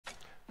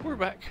We're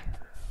back.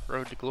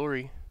 Road to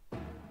Glory.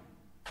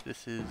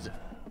 This is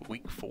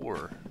week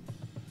 4.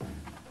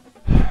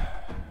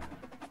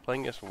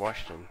 Playing against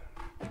Washington.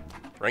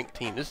 Ranked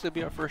team. This will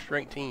be our first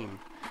ranked team.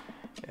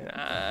 And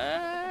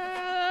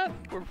I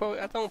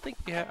don't think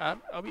we have.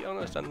 I'll be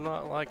honest, I'm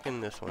not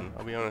liking this one.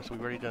 I'll be honest, we've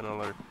already done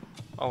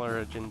all our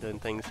agenda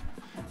and things.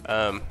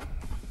 One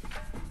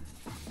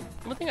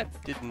thing I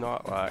did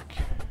not like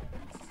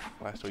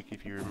last week,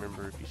 if you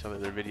remember, if you saw the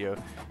other video,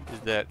 is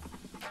that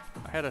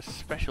I had a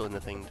special in the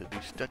thing to do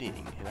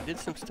studying, and I did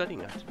some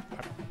studying. I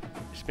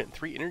spent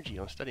 3 energy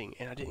on studying,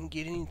 and I didn't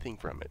get anything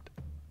from it.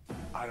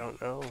 I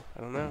don't know.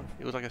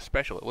 It was like a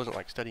special. It wasn't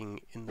like studying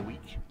in the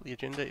weekly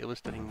agenda. It was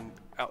studying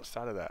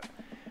outside of that.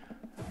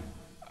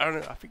 I don't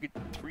know. I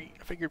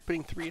figured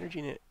putting 3 energy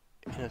in it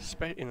in a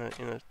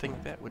thing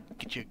like that would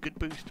get you a good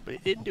boost, but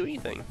it didn't do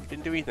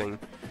anything.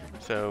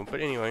 So, but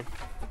anyway,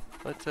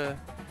 let's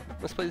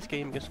play this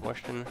game against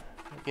Washington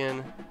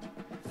again.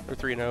 We're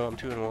 3-0, I'm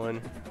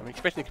 2-1. I'm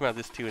expecting to come out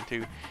this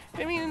 2-2.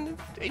 I mean,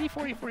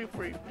 80-40,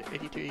 40-40,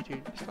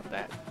 82-82.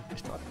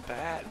 It's not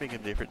that big a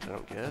difference, I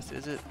don't guess,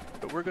 is it?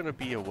 But we're gonna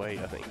be away,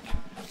 I think.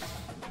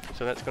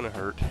 So that's gonna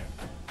hurt.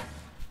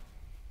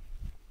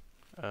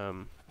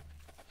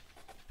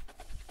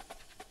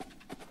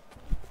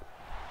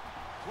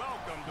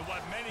 Welcome to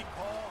what many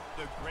call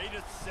the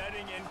greatest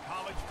setting in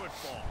college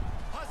football.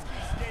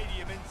 Husky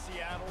Stadium in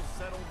Seattle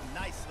settled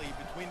nicely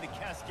between the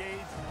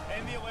Cascades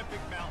and the Olympic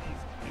Mountains,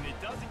 and it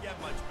doesn't get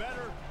much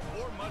better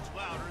or much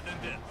louder than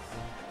this.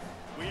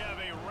 We have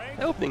a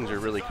ranked the openings are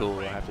really cool,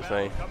 I have to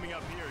say. Coming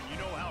up here, you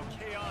know how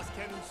chaos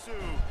can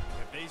ensue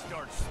if they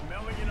start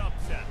smelling an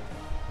upset.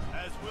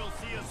 As we'll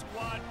see a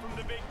squad from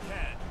the Big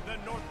Ten, the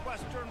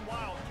Northwestern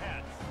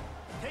Wildcats,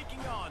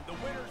 taking on the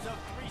winners of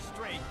 3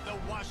 straight, the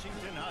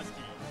Washington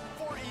Huskies.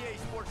 For EA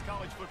Sports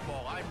College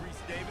Football, I'm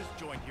Reese Davis,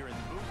 joined here in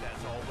the booth,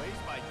 as always,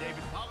 by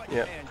David Pollack.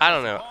 Yeah, I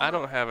don't know. I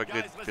don't have a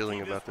good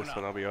feeling about this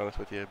one, I'll be honest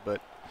with you.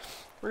 But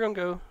we're going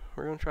to go.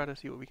 We're going to try to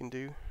see what we can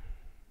do.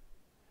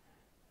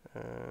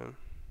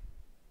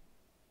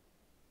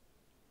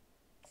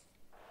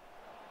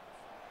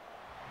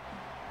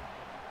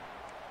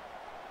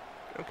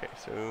 Okay,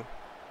 so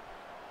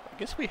I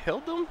guess we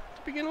held them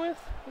to begin with,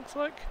 looks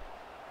like.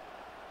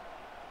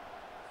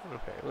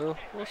 Okay, well,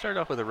 we'll start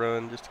off with a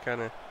run just to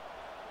kind of...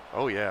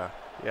 Oh, yeah.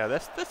 Yeah,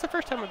 that's the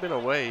first time I've been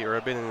away, or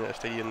I've been in a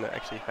stadium that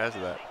actually has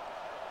that.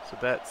 So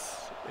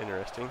that's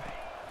interesting.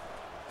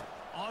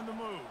 On the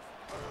move.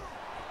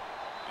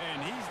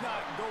 And he's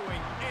not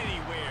going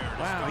anywhere.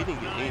 Wow, he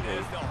didn't get anything.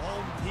 As the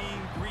home team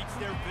greets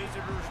their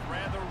visitors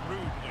rather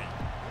rudely.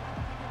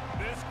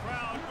 This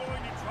crowd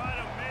going to try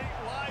to make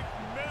life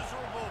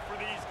miserable for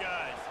these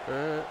guys.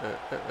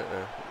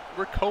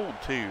 We're cold,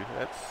 too.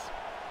 That's...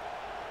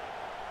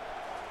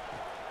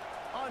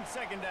 On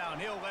second down,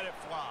 he'll let it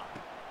fly.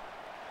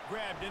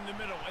 Grabbed in the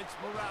middle, it's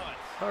Morales.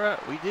 All right,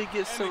 we did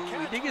get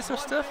some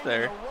stuff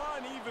there.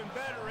 Run even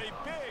better, a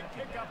big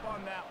pickup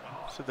on that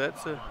one. So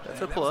that's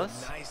a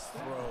plus. Nice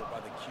throw by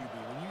the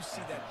QB. When you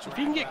see that, If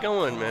you can get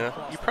going, man,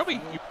 you're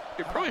probably.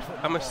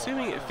 I'm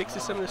assuming it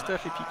fixes some of this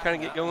stuff if you kind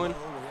of get going.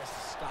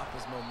 stop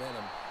his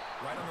momentum.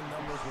 Right on the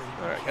numbers where he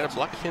All right, got a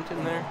block attempt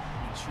in there.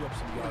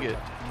 We get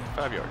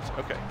 5 yards.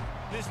 Okay.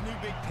 This new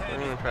Big Ten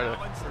We're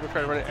gonna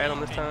try to run it at him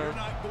this time. You're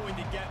not going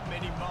to get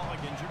many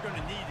mulligans. You're going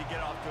to need to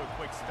get off to a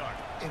quick start.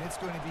 And it's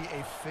going to be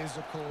a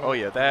physical... Oh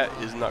yeah, that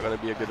is not going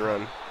to be a good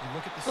run.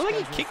 Look at the Well, like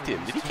he schedule kicked for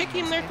him. Did these he kick him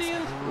teams. there at the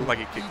It's end? Looked like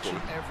he kicked each him.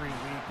 and every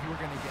week you're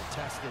going to get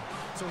tested.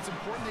 So it's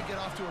important to get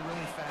off to a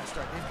really fast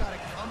start. They've got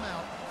to come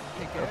out,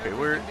 pick Okay, everything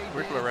where's they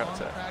my did route on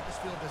set? the practice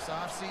field this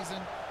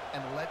offseason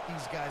and let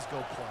these guys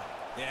go play.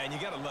 Yeah, and you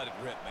got to let it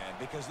rip, man,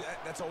 because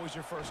that's always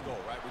your first goal,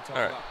 right? We talk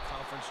All right. about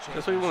conference championships.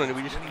 That's what we want to do.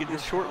 We just get in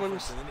short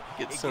ones,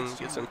 get some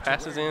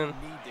passes in.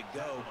 Need to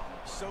go.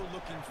 So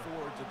looking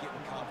forward to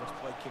getting conference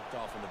play kicked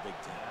off in the Big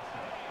Ten.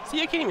 See,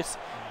 I can't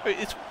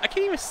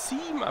even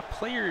see my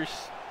players.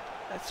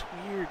 That's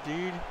weird,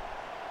 dude.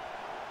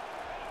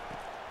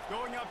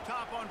 Going up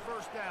top on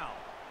first down.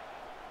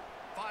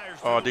 Fires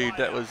Oh, to the dude,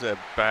 that wideout. was a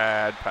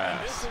bad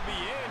And this pass. will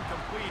be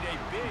incomplete. A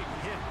big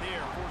hit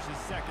there forces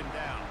second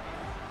down.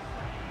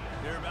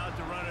 They're about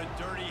to run a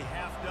dirty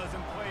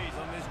half-dozen plays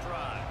on this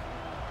drive.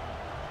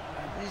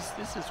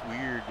 This is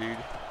weird, dude.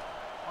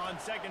 On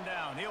second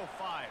down, he'll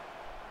fire.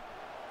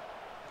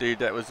 Dude,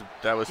 that was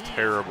He is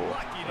terrible.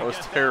 lucky to That was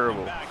get that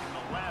terrible. one back in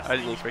the last I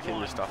didn't thing expect you him to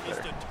want stop is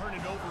there. to turn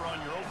it over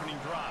on your opening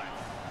drive.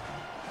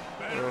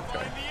 Better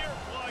Okay. find the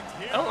earplugs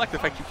here. I don't like the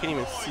fact you can't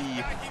even Floyd see.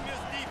 backing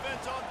this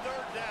defense on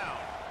third down.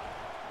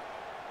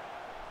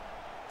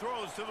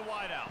 Throws to the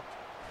wideout.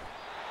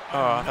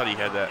 Oh, I thought he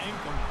had that.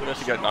 He must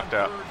have got knocked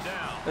out.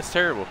 That's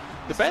terrible.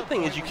 The bad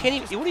thing is you can't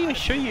even. It wouldn't even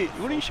show you. It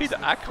wouldn't even show you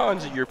the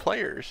icons of your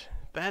players.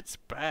 That's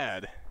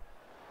bad.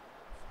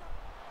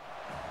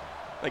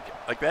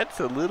 Like that's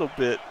a little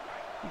bit.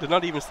 To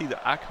not even see the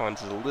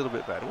icons is a little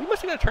bit bad. We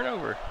must have got a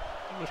turnover.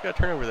 We must have got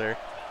a turnover there.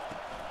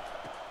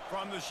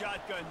 From the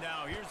shotgun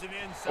now, here's an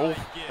inside Oh,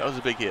 give. that was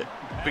a big hit.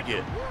 Big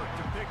hit. Work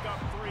to pick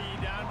up 3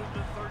 down to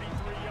the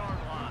 33-yard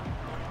line.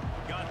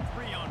 Got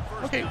 3 on first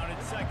Okay. down at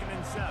 2nd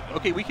and 7.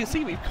 Okay, we can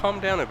see we've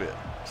calmed down a bit,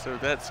 so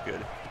that's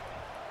good.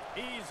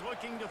 He's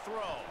looking to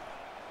throw.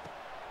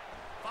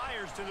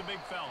 Fires to the big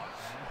fella.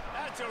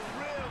 That's a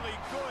really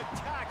good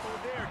tackle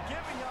there,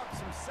 giving up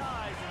some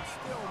size and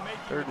still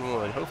making 3rd and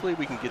 1. Hopefully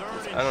we can get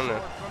this. Third I don't and know.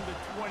 short from the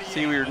 28.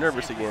 See, we were Let's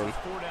nervous see if this again. is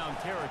 4-down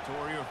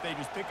territory, or if they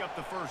just pick up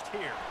the first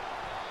here.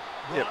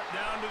 Yep. Brought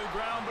down to the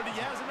ground, but he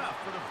has enough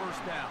for the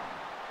first down.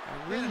 I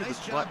really nice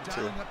would job like to.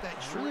 dialing up that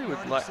I short really would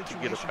yardage like to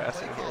get a situation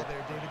pass in play call here.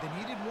 there, David. They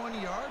needed 1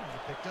 yard, and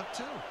they picked up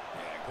 2.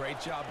 Yeah, great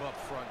job up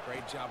front.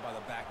 Great job by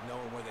the back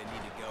knowing where they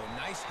need to go.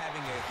 Nice having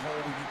a hole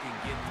you can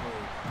get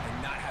through and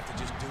not have to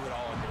just do it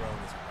all on your own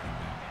as a running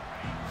back.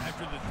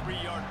 After the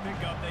 3-yard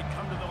pickup, they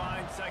come to the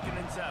line, 2nd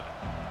and 7.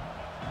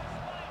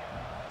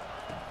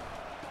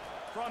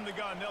 From the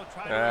gun, they'll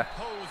try to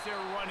impose their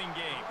running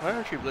game. Why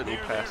don't you let me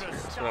They're pass there here?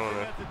 to That's stop what I him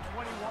want at the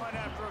 21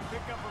 after a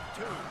pickup of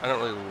 2. I don't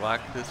really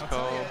like this I'll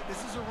tell call. you,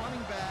 this is a running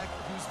back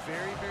who's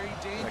very, very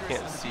dangerous. can't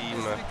and the see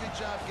defense my- did a good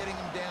job getting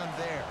him down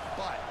there,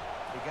 but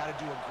they got to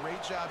do a great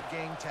job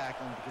gang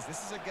tackling because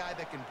this is a guy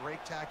that can break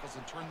tackles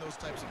and turn those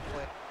types of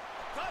plays.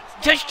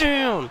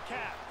 Touchdown!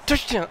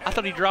 Touchdown! I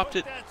thought he dropped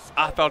it.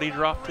 I thought he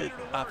dropped it.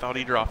 I thought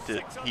he dropped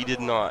it. He did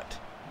not.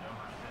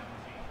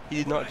 He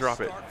did not drop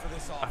it.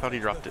 I thought he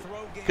dropped it.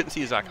 Couldn't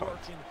see his icons.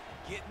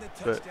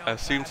 But I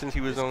assumed since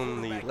he was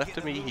on the left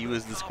of me, he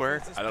was the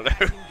square. I don't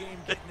know.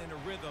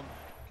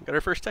 Got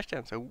our first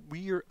touchdown, so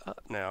we are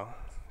up now.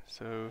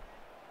 So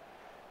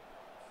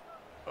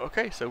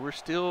okay, so we're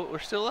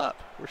still up.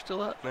 We're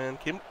still up, man.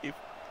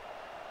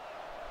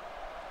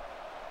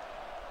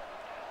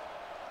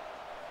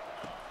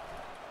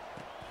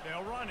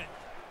 They'll run it.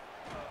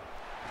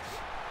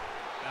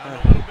 Now a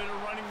little bit of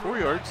running 4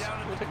 room yards. down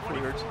at We'll the take 4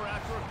 yards. 24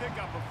 after a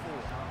pickup of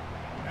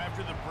 4.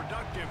 After the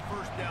productive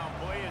first down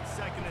play at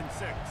 2nd and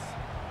 6.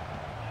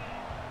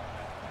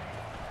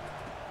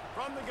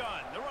 From the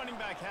gun, the running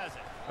back has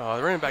it. Oh,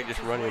 the running back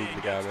just run into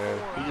the guy, man.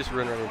 He just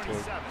run right into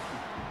him.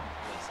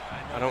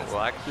 I don't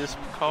like this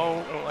call.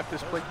 I don't like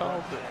this play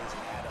call.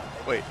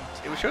 But wait,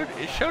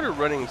 it showed a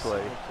running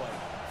play.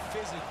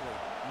 Physically,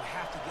 you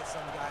have to get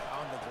some guy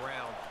on the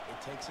ground.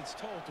 It takes its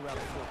toll throughout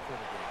the 4th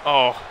quarter game.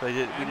 Oh,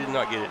 we did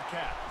not get it.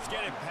 Wildcats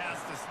get it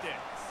past the sticks.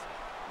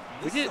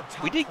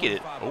 We did get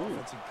it. Oh,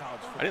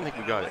 I didn't think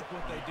we got it.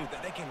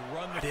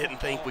 I didn't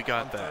think we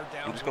got that.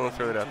 I'm just gonna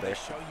throw it out there. They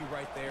show you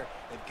right there.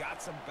 They've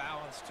got some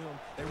balance to them.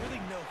 They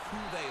really know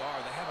who they are.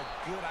 They have a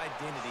good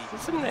identity.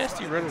 There's some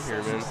nasty running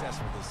here, man.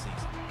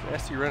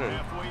 Nasty running.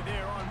 Halfway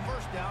there on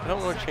first down. I don't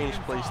want to 2nd change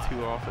and plays 5.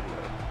 too often,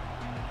 though.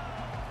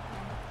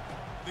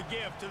 The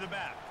give to the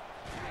back.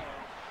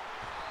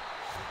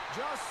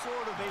 Just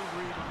sort of a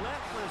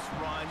relentless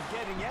run,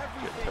 getting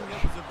everything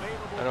that was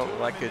available. I don't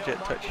to like him, the and jet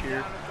they'll touch mark him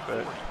here, down at the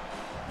but 40.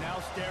 Now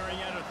staring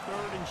at a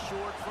 3rd and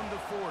short from the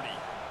 40.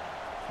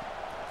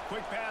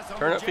 Quick pass on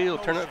turn the up jet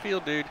field, turn motion. up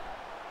field, dude.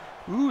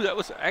 Ooh, that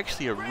was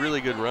actually a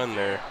really good run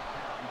there.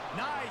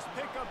 Nice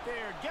pickup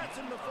there, gets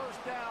him the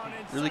first down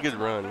and Really sets good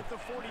him up run. at the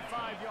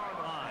 45-yard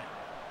line.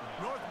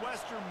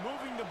 Northwestern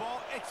moving the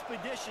ball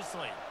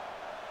expeditiously.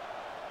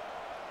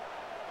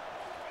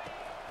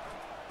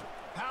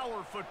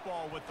 Power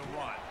football with the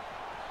run.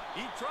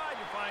 He tried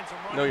to find some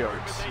running No room,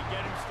 yards. but they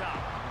get him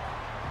stopped.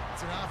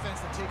 It's an offense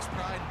that takes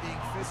pride in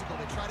being physical.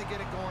 They try to get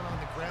it going on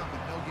the ground,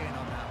 but no gain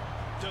on that one.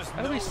 Just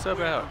How do we sub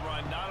nowhere out? to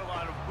run, not a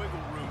lot of wiggle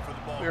room for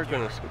the ball We are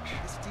going to carrier. switch.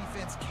 This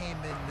defense came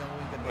in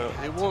knowing that Well, they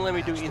it had won't to let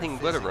me do match the anything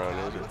but a run,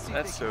 physicality. is it? Let's see if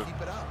That's they can so.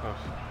 keep it up. Oh.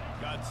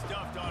 Got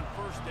stuffed on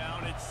first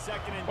down. It's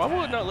 2nd and Why 10.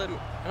 will it not let me?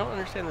 I don't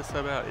understand the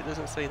sub out. It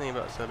doesn't say anything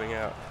about subbing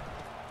out.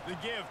 The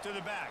give to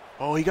the back.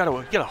 Oh, he got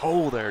a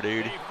hole there,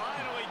 dude. They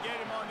finally get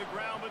him on the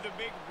ground with a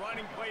big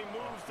running play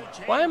moves to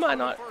change Why am I for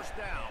the not- first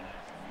down.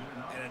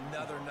 And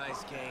another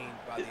nice gain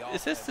by the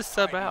Is this the offense.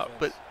 sub Great out?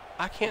 But defense.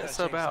 I can't Gotta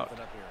sub change out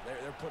something up here.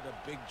 They're putting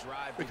a big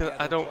drive because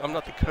together, I'm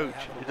not the but coach.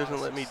 having a It doesn't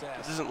lot of let me. success.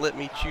 It doesn't let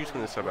me How choose do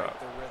when we to sub break out.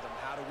 the rhythm?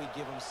 How do we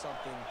give them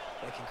something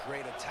that can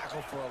create a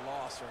tackle for a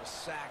loss or a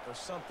sack or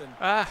something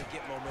Ah, to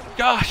get momentum?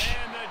 gosh,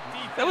 And the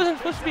defense that wasn't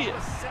picks supposed to be up it.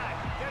 a sack,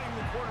 getting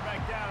the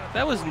quarterback down at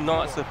That the was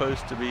not 44.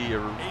 supposed to be a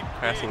A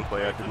passing big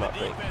play. I for did the not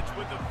think. defense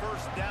with the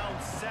first down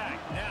sack.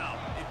 Now,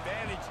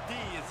 advantage D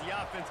as the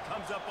offense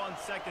comes up on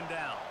 2nd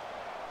down.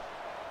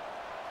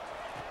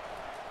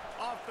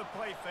 Off the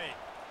play fake.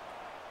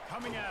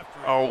 Coming after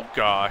him. Oh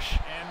gosh.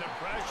 And the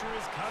pressure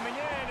is coming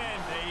in,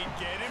 and they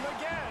get him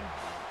again.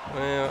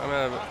 Well,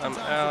 I'm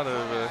out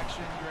of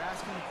action. You're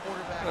asking the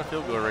quarterback out of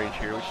field to goal hold range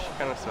on here, the which ball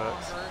kind a of bit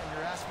sucks. longer, and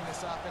you're asking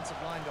this offensive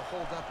line to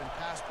hold up and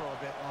pass pro a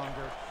bit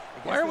longer.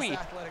 Against Why are this we-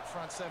 athletic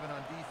front seven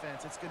on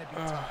defense, it's going to be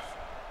tough.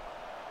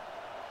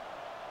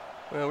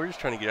 Well, we're just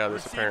trying to get out of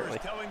this Receivers apparently.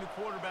 telling the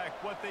quarterback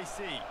what they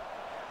see.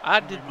 I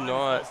We did might as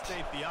well not.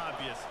 state the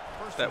obvious.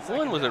 First That and second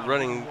one was a down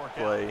running didn't work out.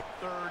 play.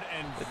 3rd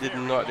and It did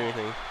very not do long.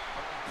 anything.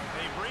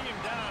 They bring him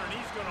down, and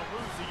he's going to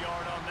lose a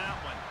yard on that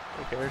one.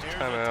 Okay, there's a There's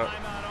timeout. a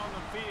timeout on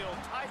the field.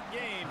 Tight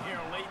game here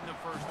late in the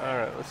first half. All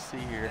right, let's see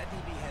here. That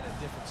DB had a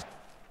different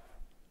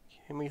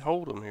Can we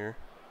hold them here?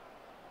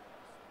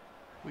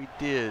 We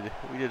did.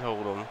 We did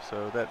hold them,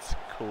 so that's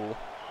cool.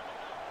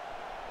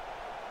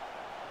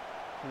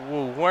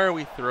 Whoa, why are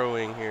we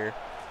throwing here?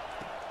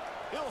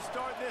 He'll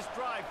start this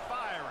drive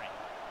firing.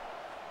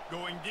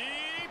 Going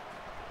deep.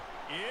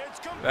 It's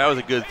complete. That was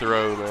a good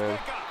throw, man.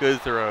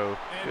 Good throw.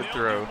 And Good they'll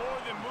throw. do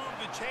more than move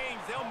the chains.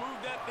 They'll move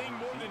that thing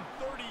more than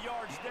 30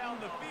 yards down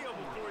the field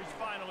before he's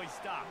finally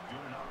stopped.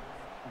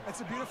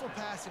 That's a beautiful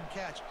pass and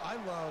catch. I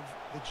love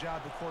the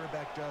job the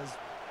quarterback does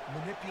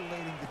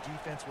manipulating the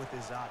defense with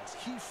his eyes.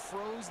 He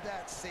froze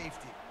that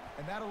safety,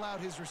 and that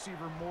allowed his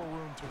receiver more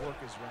room to work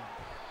his route.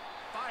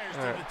 Fires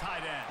to the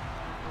tight end.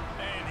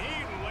 And he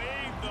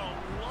laid the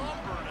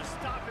lumber to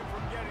stop him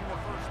from getting the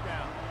first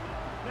down.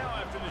 Now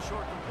after the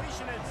short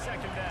completion and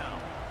second down.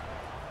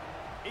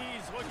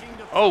 He's looking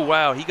to Oh,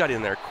 wow. He got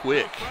in there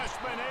quick. The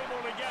freshman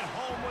able to get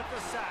home with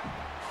the sack.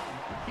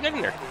 He got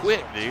in there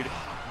quick, dude. The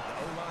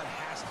O-line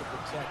has to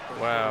protect the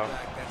Wow.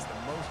 quarterback. That's the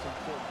most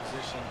important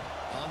position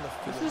on the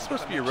field. This is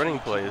supposed to be a You gotta running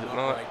make sure play, you is it keep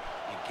not? upright.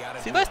 You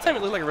gotta See, do last time it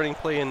that. looked like a running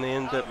play, and they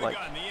ended up like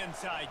On the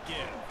inside give.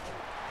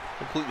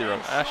 completely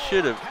wrong. I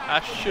should have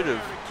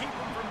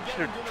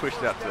twitched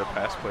it out to a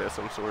pass play of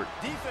some sort.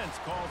 Defense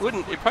calls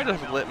Wouldn't a it probably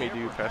quick doesn't let me timeout do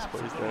there, pass perhaps a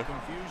plays little though.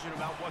 confusion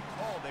about what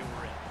call they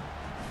were in.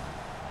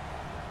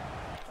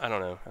 I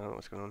don't know. I don't know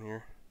what's going on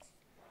here.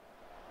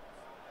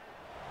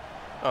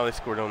 Oh, they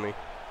scored on me.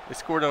 They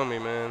scored on me,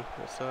 man.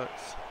 That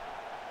sucks.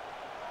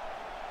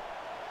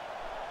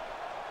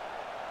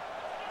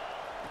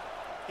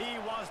 He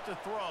wants to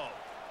throw.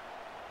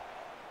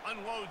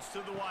 Unloads to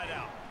the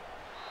wideout.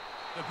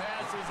 The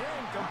pass is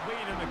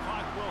incomplete and the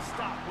clock will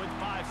stop with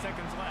 5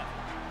 seconds left.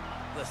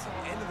 Listen,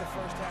 end of the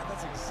first half,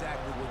 that's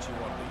exactly what you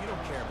want to do. You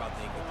don't care about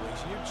the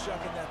incompletion. You're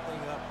chucking that thing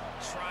up,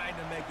 trying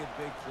to make a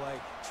big play,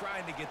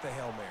 trying to get the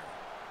Hail Mary.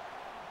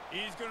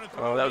 He's going to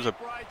throw. Oh, that was a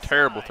deep right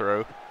terrible side. throw.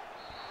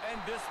 And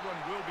this one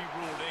will be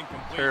ruled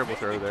incomplete. Terrible Made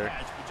throw the there.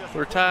 catch, but just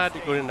We're couldn't tied stay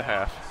going in into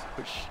bounds. half,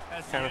 which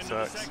That's the kind end of of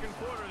the sucks. second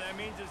quarter. That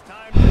means it's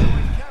time to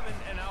join Kevin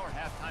in our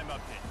halftime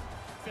update.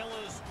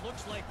 Fellas,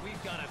 looks like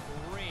we've got a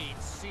great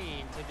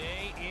scene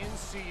today in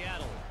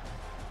Seattle.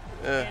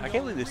 I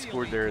can't believe they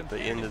scored there at the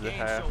end of the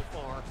half. So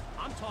far,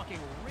 I'm talking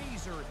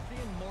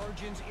razor-thin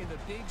margins in the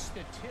big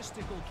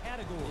statistical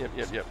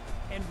categories. Yep.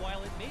 And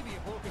while it may be a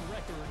broken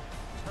record,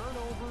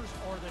 turnovers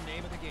are the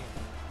name of the game.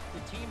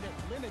 The team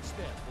that limits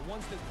them, the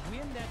ones that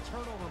win that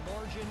turnover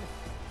margin,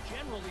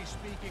 generally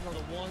speaking, are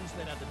the ones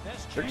that have the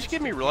best chance. They're just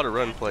giving me a lot of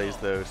run plays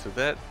though, so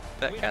that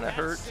kind of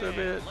hurts a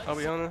bit. I'll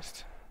be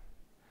honest.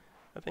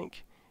 I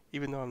think,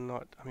 even though I'm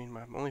not, I mean,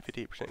 I'm only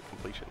 58%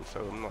 completion,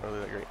 so I'm not really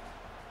that great.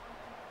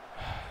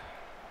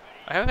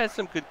 I have had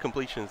some good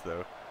completions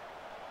though,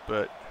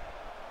 but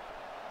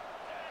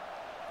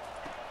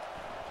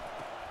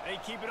They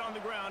keep it on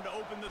the ground to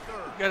open the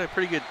third. got a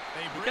pretty good.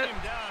 They You bring got,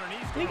 him down, and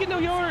he's he didn't gonna get no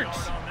lose a yard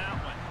yards. on that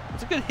one.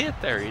 It's a good hit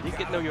there. He didn't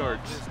get no Gotta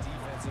love yards. This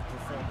defensive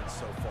performance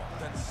so far.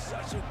 Done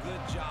such a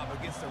good job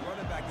against the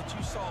running back that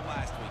you saw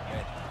last week,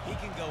 man. He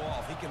can go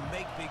off. He can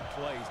make big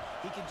plays.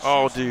 He can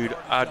Oh, shoot some dude,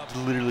 yardage I up,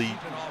 literally-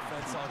 keep an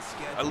offense on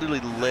schedule. I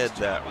literally Nice led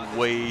job that by this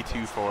way defense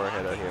too far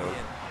ahead of locking him.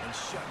 in and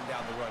shutting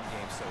down the run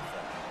game so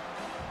far.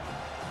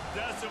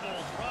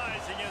 Decibels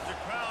rising as the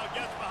crowd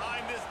gets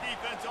behind this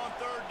defense on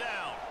third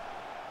down.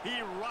 He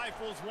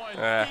rifles one deep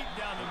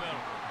down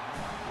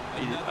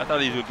the middle. I thought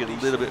he would get a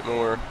little bit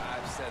more.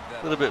 I've said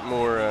that A little bit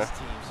more. these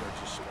teams are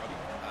just struggling.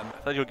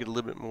 I thought he would get a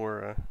little bit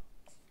more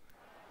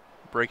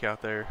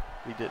breakout there.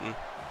 He didn't.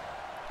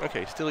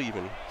 Okay, still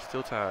even.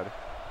 Still tied.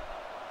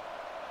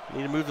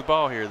 Need to move the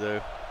ball here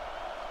though.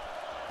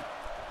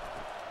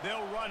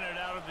 They'll run it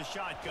out of the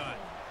shotgun.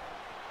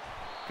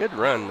 Good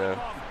run though.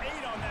 Off 8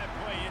 on that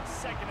play. It's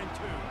 2nd and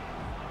 2.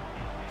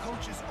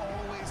 Coaches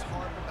always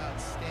harp about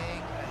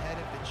staying ahead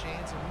of the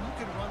chains, and when you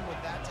can run with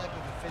that type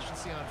of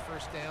efficiency on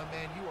first down,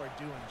 man, you are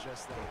doing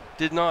just that.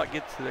 Did not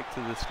get to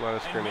this line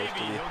of And scrimmage,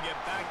 maybe did he? he'll get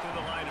back to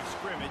the line of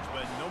scrimmage,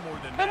 but no more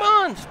than Come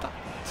that. on, stop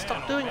Man,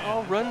 oh doing man,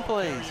 all the run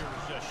ball plays. carrier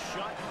is just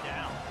shut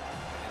down.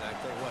 And I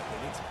tell you what, they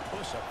need some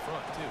push up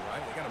front too,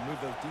 right? They got to move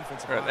those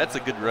defensive. All right, that's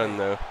a linemen good out of run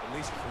the way. though. At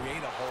least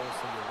create a hole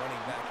so your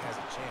running back has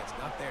a chance.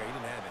 Not there. He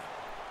didn't have it.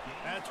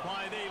 That's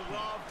why they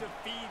love to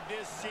feed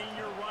this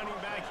senior running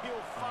back. He'll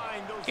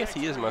find those I guess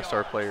he is extra my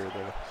star yards. player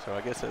though, so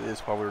I guess that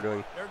is why we're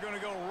doing They're going to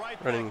go right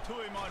running. back to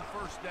him on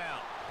first down.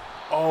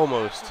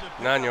 almost After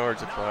the 9 pickup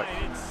yards of of clock.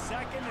 9, it's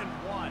 2nd and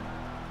 1.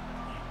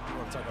 You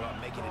want to talk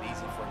about making it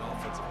easy for an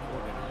offensive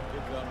coordinator.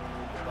 You pick up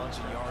a bunch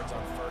of yards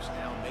on first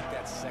down, make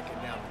that second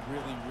down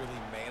really,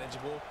 really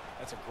manageable.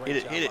 That's a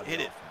great job by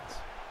the offense.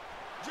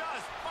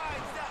 Just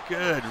finds that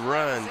Good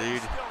run,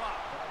 dude. still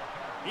up.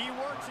 He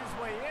works his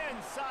way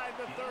inside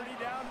the 30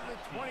 down to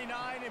the 29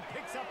 and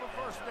picks up a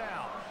first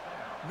down.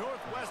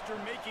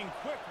 Northwestern making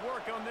quick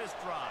work on this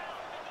drive.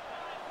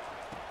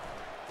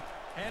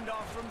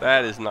 Handoff from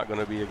That is not going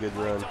to be a good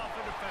run. fights off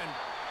a defender.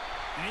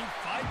 And he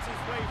fights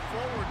his way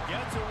forward,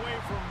 gets away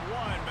from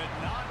one, but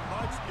not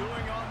much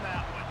doing on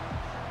that one.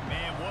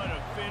 Man, what a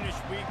finish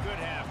we could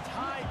have.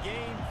 Tie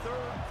game,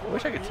 third quarter.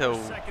 wish I could here, tell-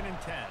 2nd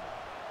and 10.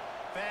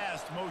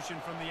 Fast motion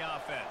from the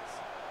offense.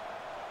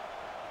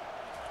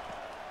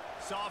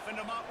 Softened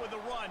him up with a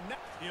run.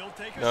 He'll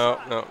take a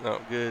shot. No,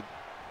 good.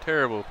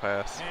 Terrible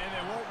pass. And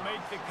they won't make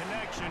the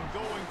connection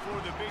going for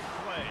the big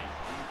play.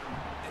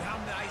 And how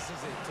nice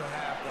is it to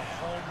have the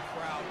home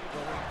crowd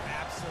going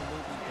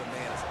absolutely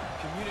bananas?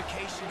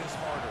 Communication is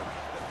harder.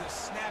 The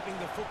snapping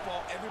the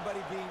football, everybody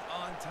being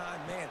on time.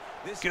 Man,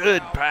 this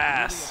good crowd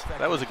pass. really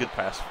That was a good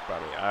pass by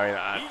me.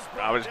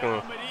 I was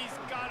going. But he's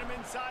got him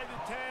inside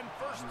the 10.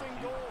 First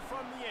and goal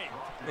from the 8.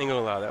 Ain't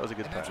gonna lie, that was a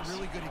good And pass. that's a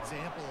really good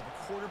example of a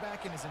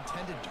quarterback and his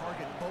intended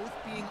target both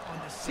being on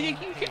the See, same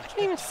you page. can't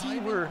even The see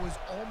timing where- was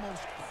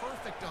almost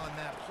perfect on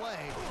that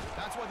play.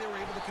 That's why they were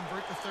able to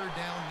convert the third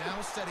down, now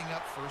setting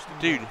up first and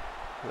Dude,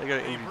 goal. they got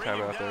an They injury bring time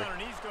him out there. down,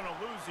 and he's going to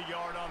lose a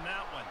yard on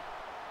that one.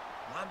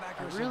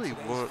 Linebackers I really in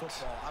today's want-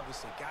 football,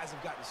 obviously, guys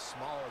have gotten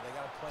smaller. They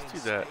got to play Let's in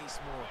do that. space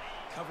more,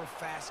 cover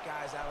fast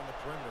guys out on the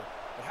perimeter.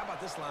 But how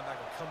about this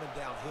linebacker coming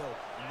downhill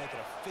and making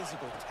a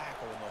physical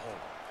tackle in the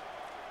hole?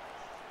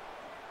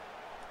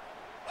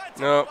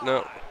 No,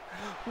 no.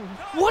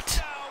 What?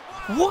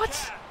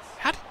 What?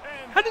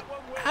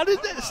 How did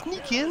that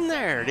sneak in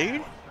there,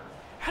 dude?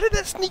 How did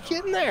that sneak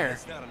in there?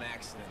 It's not an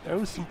accident. That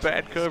was some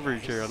bad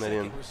coverage there on that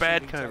end.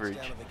 Bad coverage.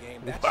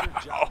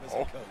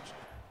 Wow.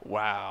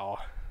 Wow.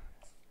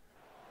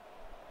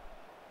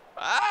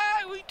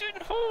 Ah, we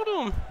didn't hold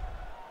him.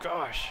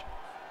 Gosh.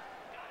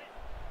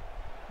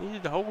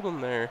 Needed to hold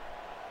him there.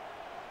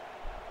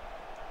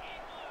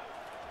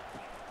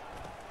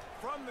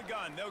 From the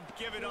gun, they'll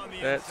give it on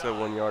the That's a inside.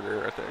 1 yarder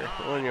right there.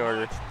 Not 1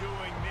 yarder. much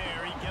doing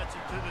there. He gets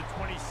it to the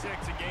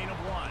 26, a gain of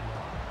 1.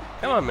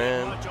 Come on,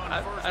 man. Much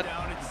on first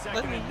down. It's let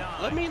second me, and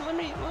 9.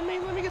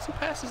 let me get some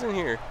passes in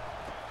here.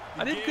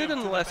 I did good in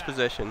the last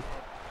possession.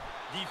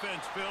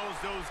 Defense fills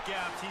those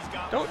gaps. He's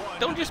got Don't one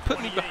don't to just the put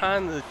me 28.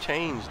 behind the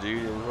chains,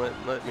 dude, and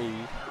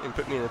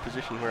put me in a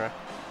position where I.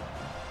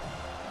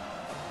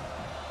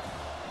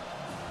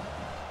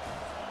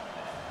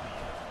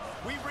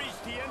 We've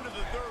reached the end of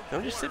the third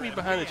Don't just sit me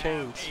quarter, behind and the we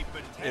have chains a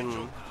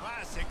potential and-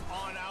 classic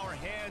on our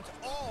hands,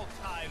 all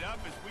tied up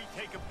as we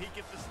take a peek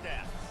at the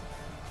stats.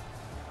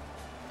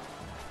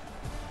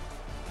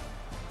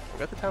 I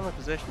got the time of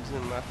possessions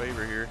in my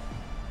favor here.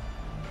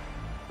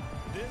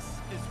 This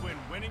is when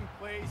winning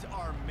plays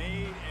are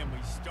made, and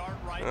we start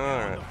right All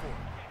now in right. the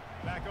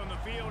fourth. Back on the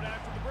field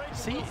after the break, and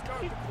See, we'll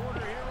start the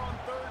quarter here on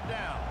third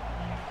down.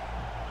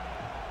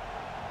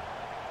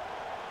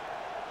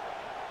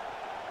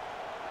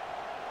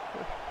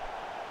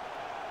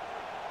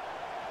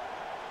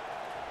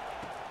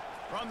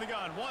 From the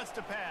gun, wants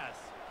to pass.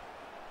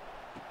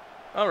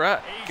 All right,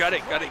 He's got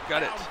it. right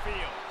downfield.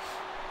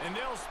 And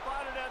they'll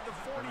spot it at the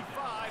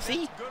 45.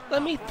 See, That's good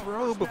let me enough for a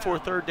throw first before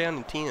down. 3rd down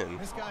and 10.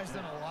 This guy's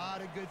done a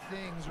lot of good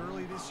things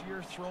early this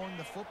year throwing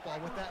the football.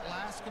 With that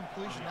last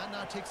completion, that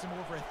now takes him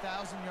over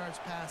 1,000 yards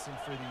passing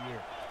for the year.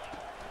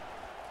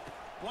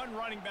 One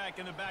running back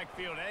in the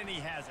backfield, and he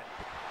has it.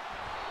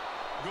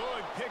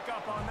 Good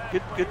pickup on that.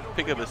 Good- play. good It'll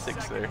pickup bring of up 6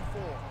 second there. and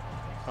 4.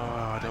 Oh,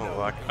 I don't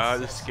like. Oh,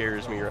 this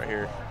scares me right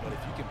here. But if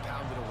you can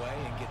pound it away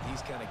and get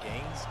these kind of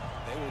gains,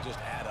 they will just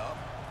add up,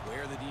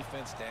 wear the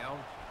defense down,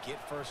 get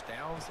first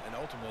downs, and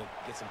ultimately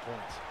get some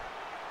points.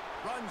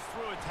 Runs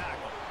through a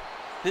tackle.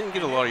 Didn't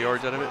get a lot of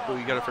yards out of it, but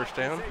we got a first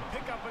down. They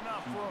pick up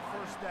enough for a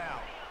first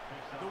down.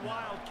 The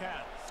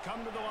Wildcats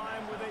come to the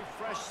line with a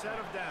fresh set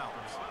of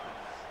downs.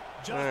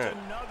 Just Alright.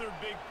 another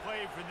big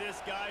play for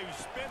this guy who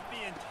spent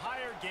the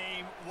entire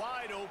game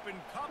wide open.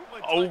 Couple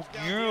of Oh, touchdowns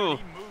yeah. here,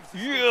 he moves the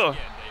sticks Yeah.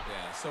 again, David.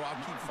 Yeah, so I'll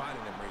keep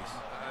finding him, Reese.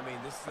 I mean,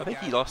 this is I a think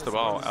guy he that lost the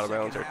listen, ball in the out of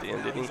bounds second at the half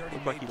end, now, didn't he? he's already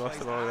Looked like he made lost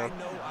the plays. ball I out.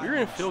 know I We were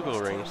in can field goal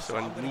trust range, him, so I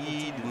I'm gonna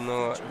need continue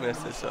not to mess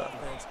feed this him up.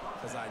 offense,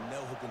 'cause I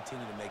know he'll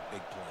continue to make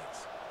big plays.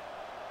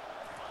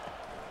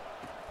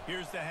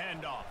 Here's the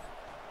handoff.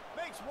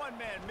 Makes one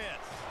man miss.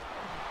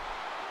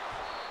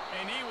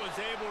 And he was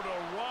able to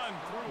run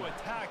through a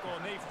tackle,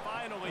 and they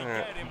finally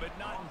Alright. get him, but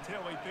not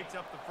until he picks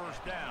up the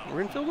first down. We're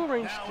in field goal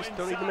range. Now Just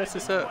don't need to mess inside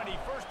this the up. 20,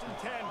 first and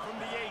 10 from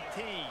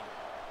the 18.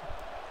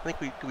 I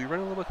think do we run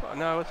a little bit?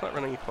 No, it's not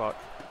running a clock.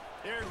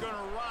 They're going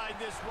to ride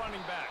this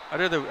running back. I'd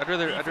rather.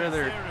 Defense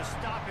there to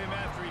stop him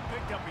after he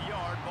picked up a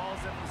yard. Ball's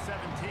at the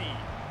 17.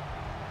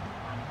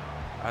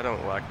 I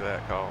don't like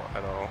that call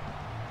at all.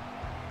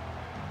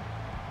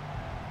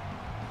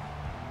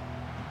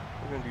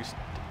 We're gonna do stick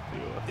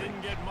field, I think.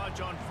 Didn't get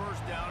much on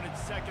first down.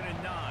 It's 2nd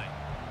and 9.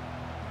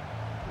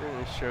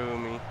 Didn't show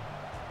me.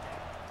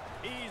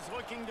 He's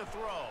looking to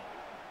throw.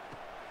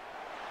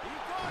 He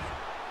got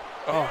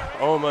it. Oh, They're able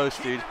to almost,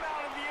 keep dude. him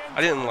out of the end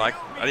I didn't zone. like.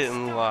 He'll I be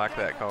didn't still like down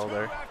that call two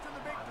there. After the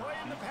big play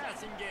in the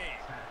passing game.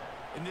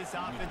 And this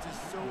offense is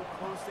so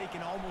close they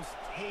can almost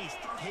taste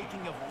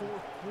taking a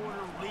fourth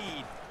quarter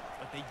lead.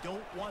 But they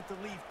don't want to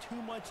leave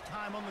too much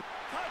time on the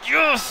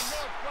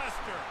Yes!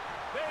 Northwestern.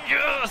 They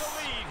Yes! got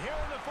the lead here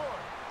in the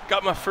fourth.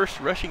 Got my first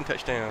rushing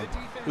touchdown.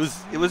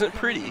 It wasn't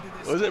pretty.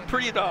 It wasn't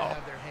pretty at all.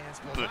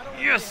 But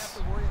yes!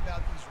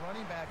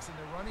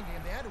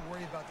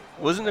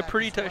 Wasn't a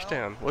pretty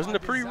touchdown. Wasn't a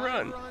pretty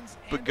run,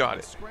 but got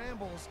it.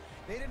 Scrambles,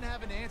 they didn't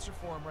have an answer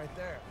for him right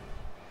there.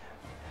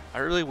 I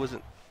really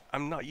wasn't.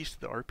 I'm not used to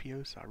the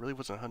RPO, so I really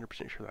wasn't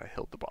 100% sure that I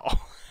held the ball.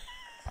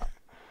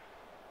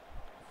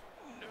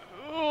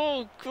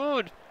 Oh,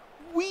 good.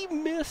 We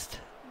missed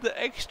the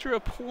extra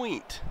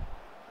point.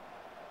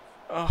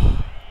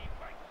 Oh.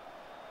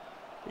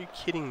 Are you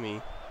kidding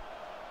me?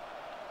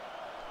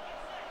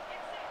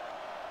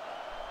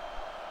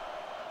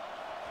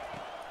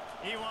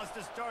 He wants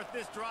to start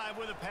this drive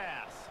with a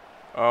pass.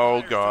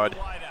 Oh God.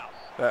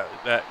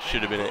 That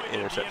should have been an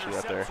interception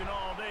right there.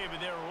 All day, but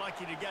they were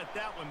lucky to get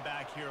that one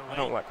back here late. I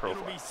don't like crow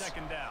It'll be flats.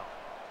 second down.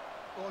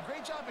 Well, a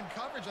great job in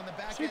coverage on the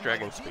back See end.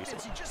 Dragon by the defense.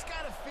 spacing. You just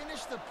got to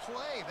finish the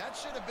play. That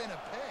should have been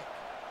a pick.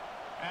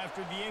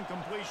 After the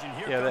incompletion,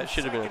 here Yeah, that comes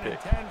should have been a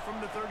second pick. and 10 from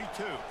the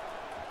 32.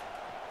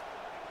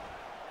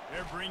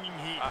 They're bringing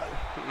heat.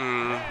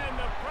 And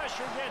the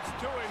pressure gets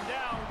to him.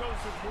 Down goes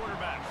the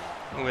quarterback.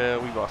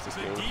 Well, we lost this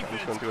The game. I'm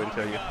just defense going to go ahead and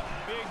tell you. coming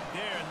up big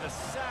there, and the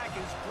sack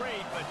is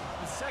great, but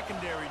the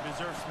secondary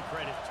deserves some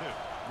credit too.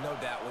 No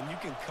doubt. When you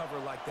can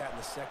cover like that in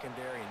the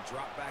secondary and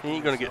drop back, He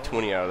ain't going to get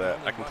 20 out of that.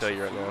 I can tell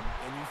you right now.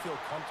 And you feel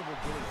comfortable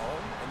getting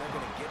home, and they're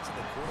going to get to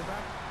the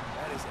quarterback.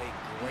 That is a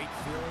great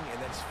feeling, and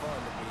that's fun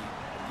to be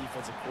a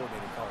defensive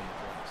coordinator calling the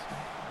plays.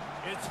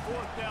 It's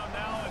fourth down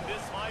now, and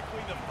this likely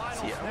the final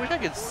See, I snap wish I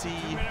could before the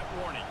see- 2-minute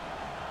warning.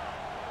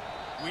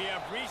 We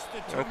have reached the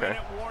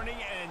 2-minute warning,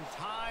 and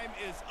time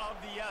is of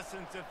the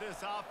essence if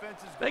this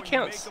offense is going That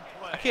counts. to make a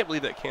play. I can't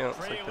believe that counts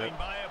like Trailing that.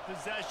 by a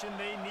possession,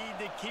 they need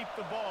to keep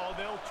the ball.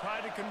 They'll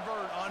try to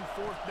convert on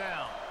fourth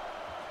down.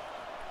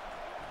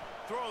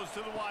 Throws to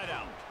the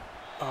wideout.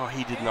 Oh,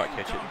 he did not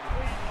catch it.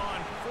 Complete on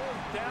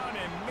fourth down,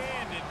 and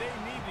man, did they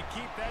need to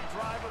keep that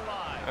drive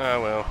alive.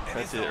 Oh, well, And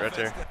that's this it right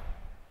offense there.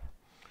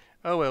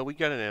 Oh, well, we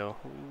got an L.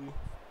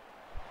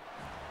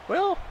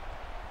 Well,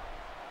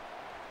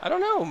 I don't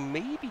know.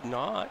 Maybe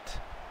not.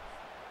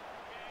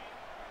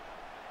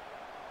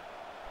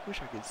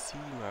 Wish I could see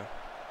my...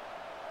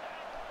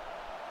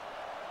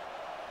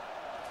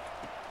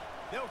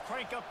 They'll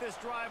crank up this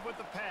drive with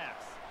the pass.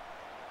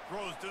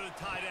 Throws to the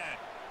tight end.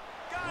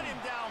 Got him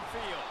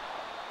downfield.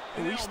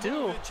 And we they'll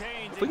still... move the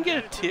chains If we can and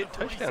get a it to the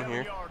touchdown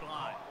here. 47-yard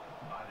line.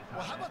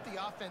 Well, how about the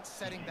offense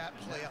setting that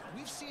play up?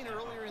 We've seen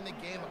earlier in the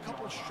game a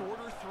couple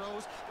shorter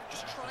throws. They're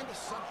just trying to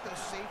suck those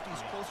safeties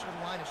closer to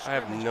the line of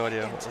I scrimmage. have no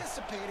idea.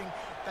 Anticipating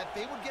that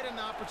they would get an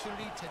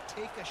opportunity to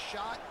take a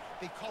shot.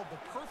 They called the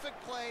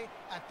perfect play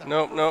at the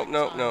Nope. perfect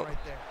time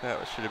right there.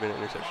 That should have been an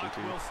interception, Clock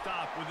too. will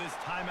stop with this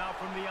timeout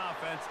from the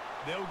offense.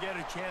 They'll get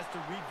a chance to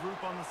regroup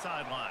on the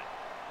sideline.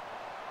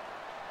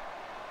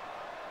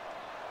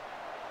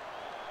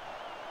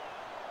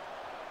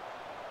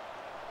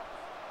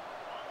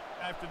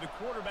 After the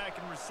quarterback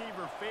and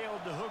receiver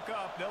failed to hook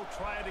up, they'll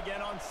try it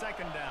again on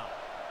second down.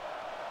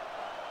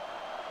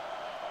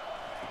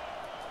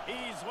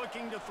 He's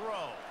looking to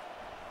throw.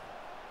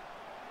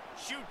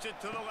 Shoots it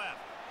to the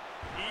left.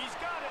 He's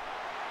got it.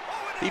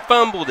 Oh, and He out.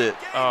 fumbled it.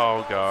 Getting the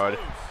Oh, ball God.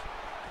 loose.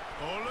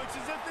 Oh, it looks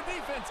as if the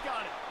defense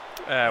got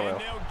it. Ah, And well.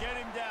 they'll get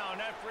him down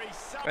after a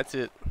solid. That's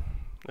it.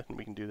 Nothing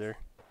we can do there.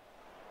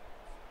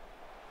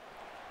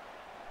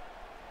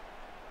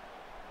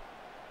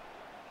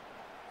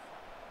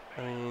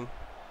 I mean...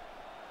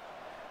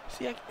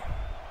 See,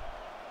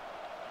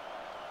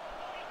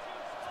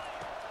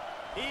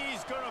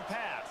 He's going to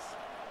pass.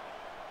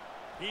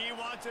 He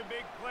wants a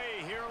big play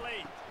here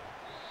late.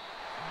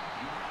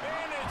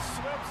 And it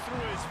slips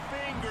through his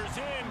fingers,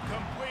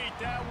 incomplete.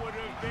 That would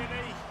have been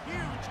a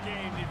huge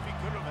game if he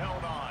could have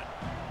held on.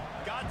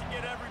 Got to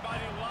get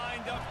everybody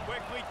lined up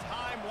quickly,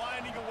 time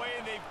winding away,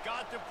 and they've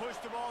got to push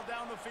the ball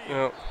down the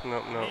field.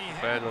 No. He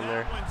Bad had one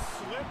there. that one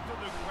slip to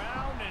the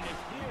ground, and if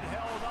he had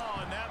held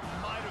on, that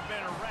might have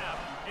been a wrap.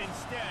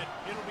 Instead,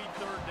 it'll be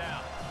third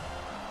down.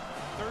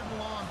 Third and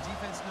long,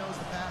 defense knows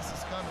the pass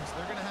is coming, so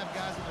they're going to have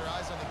guys with their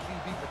eyes on the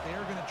QB, but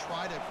they're going to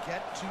try to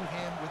get to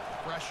him with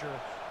pressure,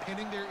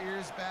 pinning their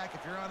ears back.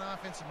 If you're on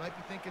offense, you might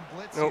be thinking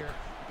blitz Nope. here.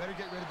 You better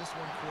get rid of this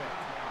one quick.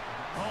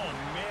 Oh,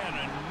 man,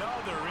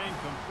 another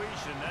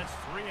incompletion. That's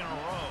 3 in a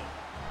row.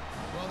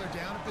 Well, they're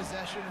down in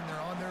possession, and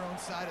they're on their own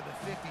side of the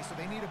 50, so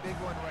they need a big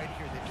one right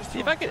here. They've just See,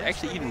 if thrown I could 3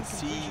 actually straight even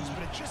see- incompletions,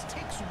 but it just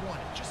takes one.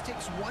 It just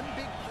takes one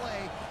big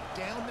play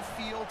down the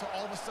field to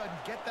all of a sudden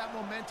get that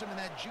momentum and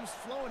that juice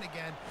flowing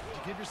again to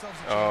give yourselves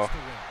a chance to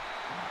win.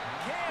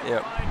 Can't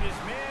Yep. find his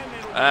man.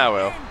 It'll Ah, be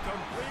well.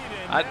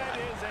 incomplete, and I, that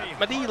is a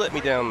my D let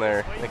me down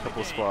there heartbreaker in a couple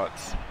play of in the game.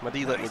 spots. My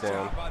D let me Nice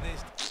down. job by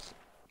this.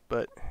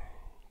 But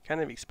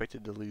kind of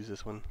expected to lose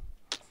this one.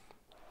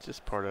 It's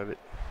just part of it.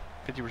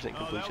 50%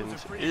 Oh, that was a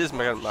completions. pretty It is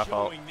my tough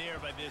fault. showing there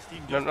by this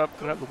team. No, Just not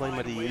couldn't blaming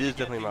my find a D. way It to is get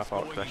definitely my things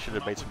fault going because I should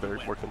and have made come some up with better,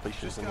 the more win.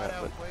 completions Just than got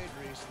that. But outplayed,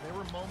 Reese. There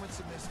were moments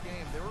in this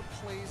game. There were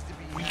plays to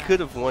be we had, could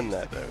have won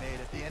plays that to be though. made.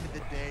 At the end of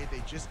the day, they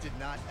just did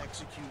not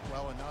execute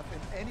well enough in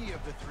any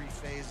of the 3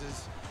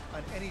 phases on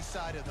any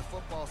side of the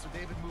football. So,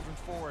 David, moving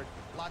forward,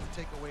 a lot to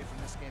take away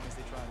from this game as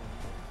they try to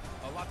improve.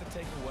 A lot to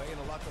take away and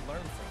a lot to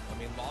learn from. I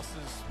mean,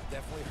 losses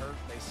definitely hurt,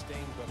 they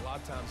sting, but a lot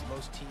of times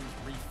most teams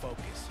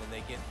refocus and they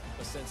get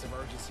a sense of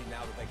urgency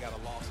now that they got a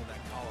loss in that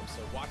column.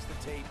 So watch the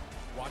tape,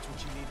 watch what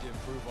you need to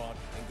improve on,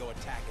 and go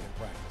attack it in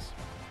practice.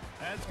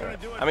 That's going to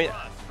do it I mean, for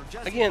us. For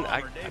Jesse again,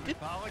 Palmer, I David did-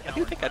 Pollack, I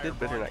do our think I did entire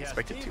better than I broadcast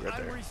expected team, to right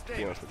I'm there, Reese to be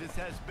Davis. honest with you. This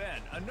has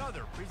been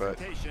another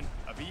presentation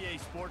of EA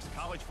Sports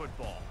College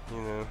Football.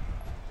 You know,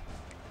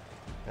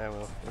 Yeah,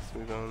 well, let's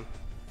move on.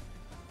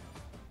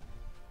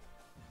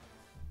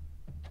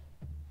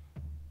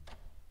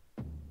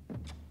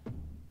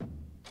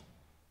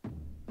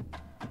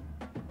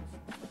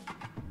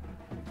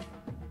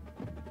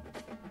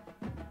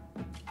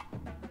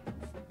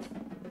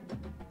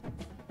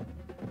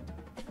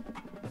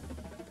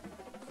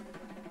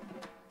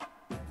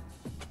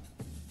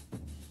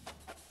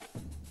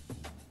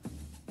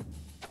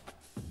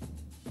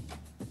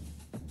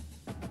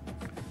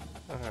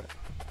 Alright.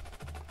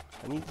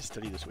 I need to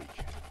study this week.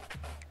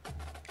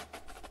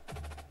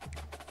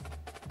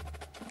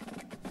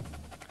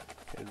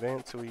 Okay,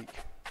 advance week.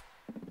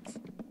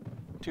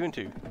 2 and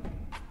 2.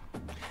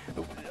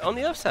 Oh, on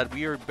the upside,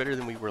 we are better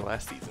than we were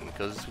last season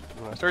because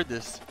when I started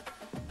this,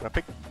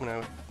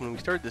 when we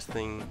started this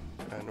thing,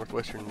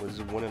 Northwestern was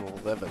 1 and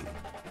 11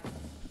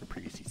 the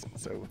previous season.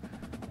 So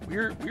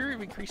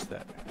we've increased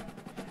that.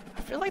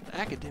 I feel like the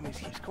academics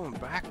keeps going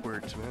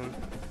backwards, man.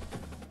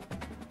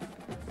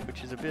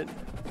 Which is a bit...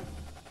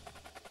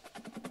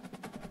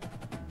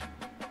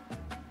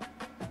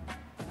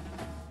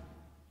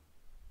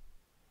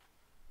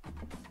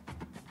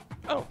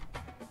 Oh,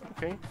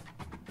 okay.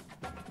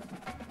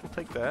 We'll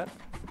take that.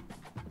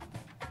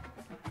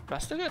 But I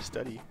still gotta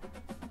study.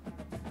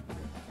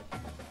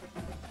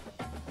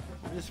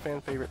 This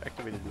fan favorite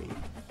activated me.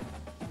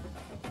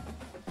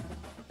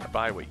 A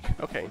bye week.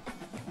 Okay.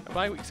 A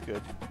bye week's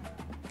good.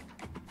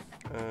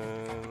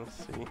 Let's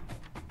see.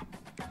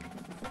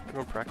 We're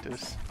gonna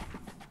practice.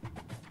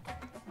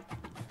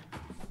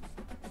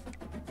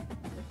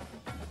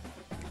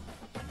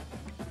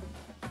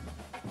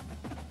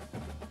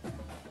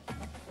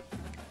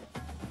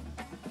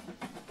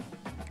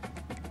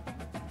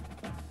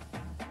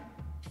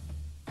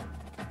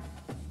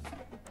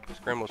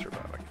 Scramble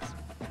survive, I guess.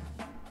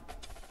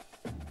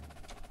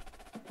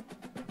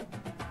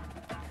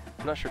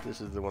 I'm not sure if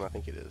this is the one I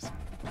think it is.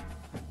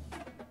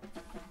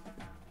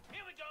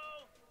 Here we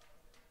go.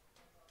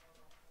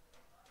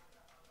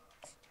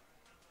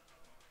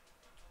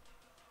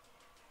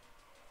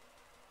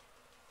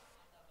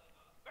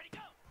 Ready, go.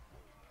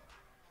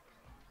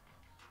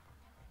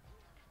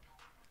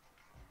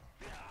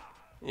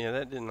 Yeah,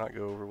 that did not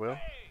go over well.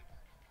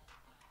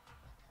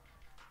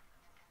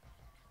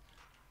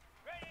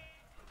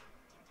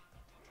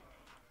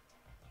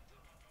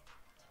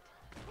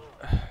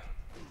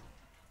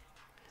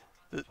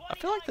 I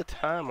feel like the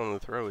time on the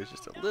throw is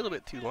just a little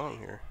bit too long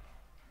here.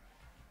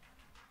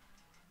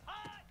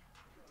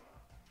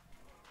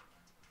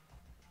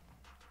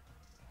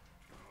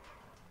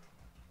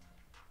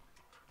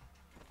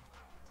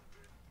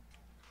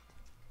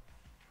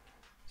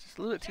 It's just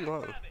a little bit too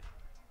long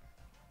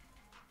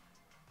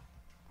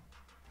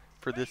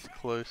for this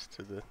close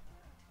to the...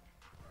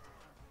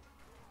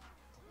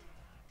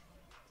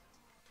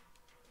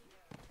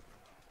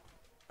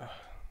 Come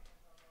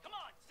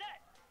on,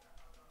 set.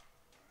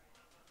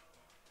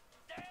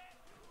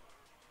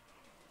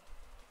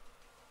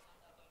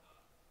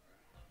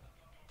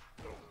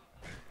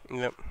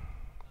 Yep.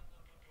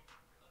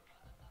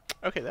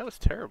 Okay, that was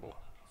terrible.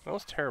 That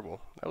was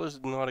terrible. That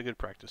was not a good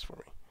practice for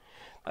me.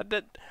 I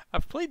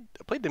played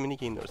the mini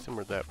game that was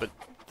similar to that, but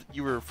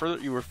you were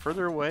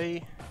further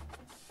away,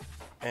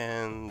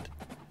 and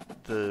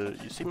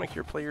you seemed like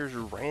your players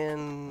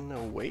ran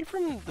away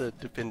from the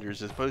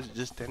defenders as opposed to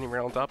just standing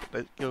around on top,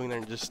 going there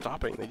and just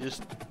stopping. They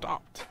just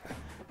stopped.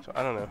 So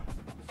I don't know.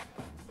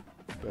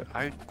 But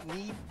I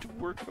need to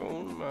work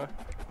on my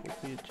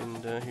weekly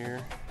agenda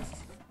here.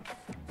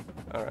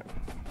 Alright.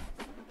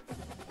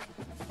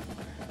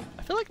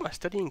 I feel like my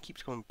studying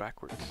keeps going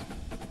backwards.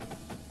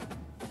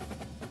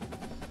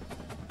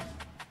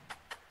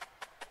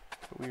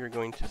 We are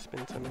going to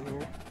spin some in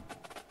here.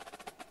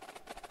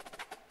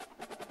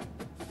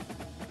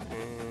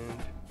 And...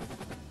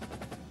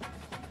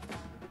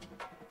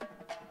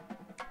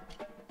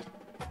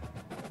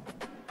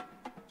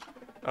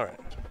 Alright.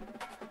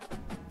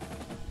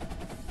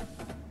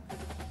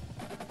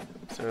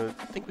 So,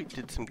 I think we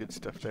did some good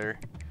stuff there.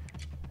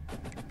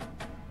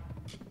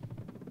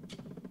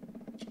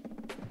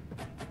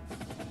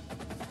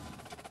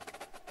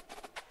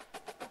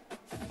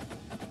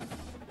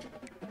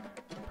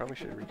 Probably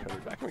should have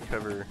recovered. I can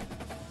recover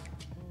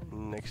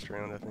next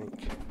round, I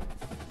think.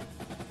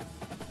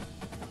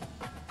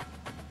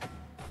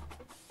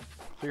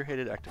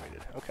 Clear-headed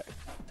activated. Okay.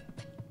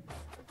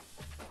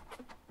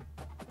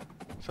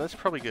 So that's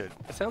probably good.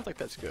 It sounds like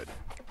that's good.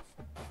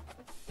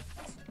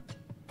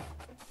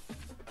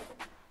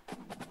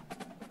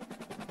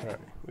 Alright,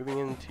 moving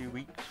into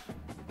week...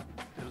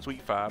 It was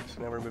week 5,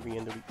 so now we're moving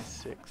into week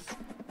 6.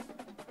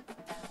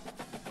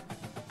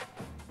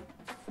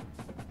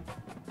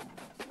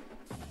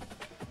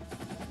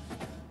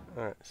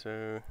 Alright,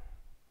 so...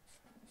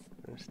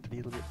 I'm going to study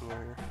a little bit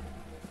more.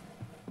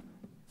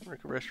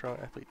 Work a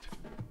restaurant athlete.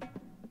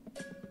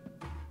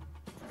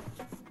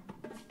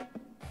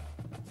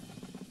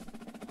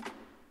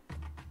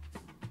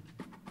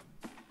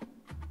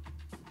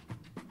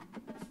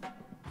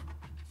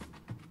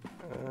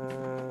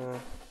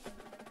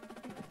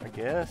 I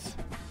guess.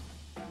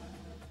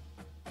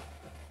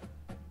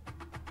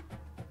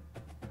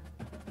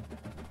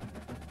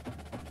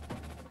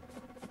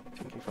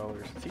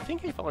 Fowlers. See,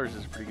 10K Fowlers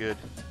is pretty good,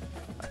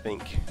 I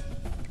think.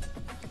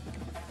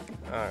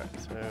 Alright,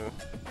 so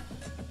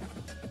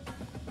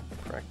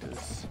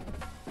practice.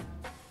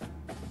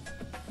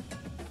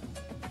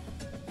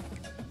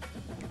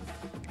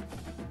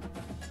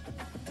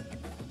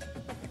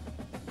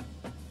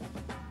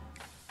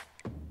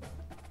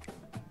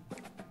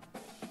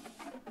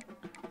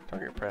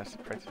 Target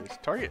practice.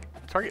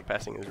 Target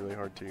passing is really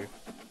hard too.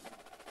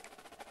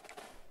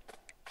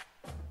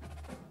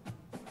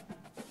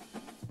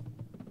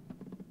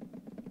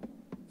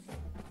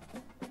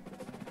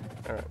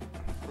 Alright,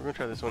 we're gonna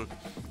try this one.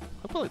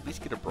 Hope I'll at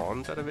least get a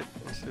bronze out of it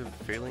instead of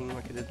failing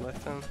like I did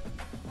last time.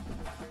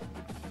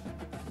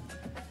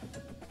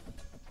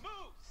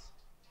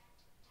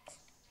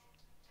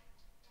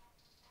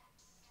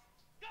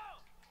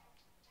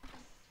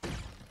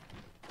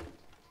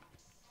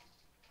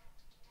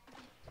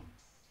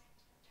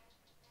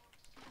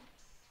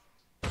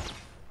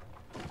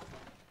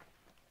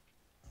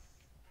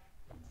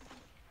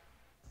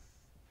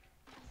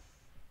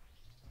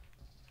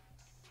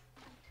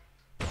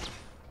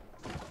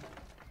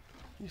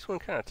 You just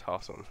want to kind of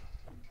toss them.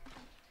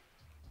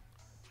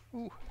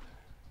 Ooh.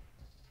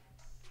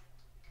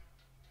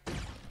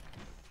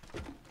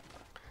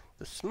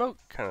 The smoke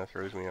kind of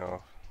throws me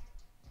off.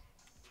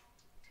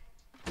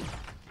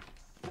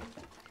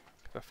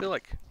 I feel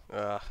like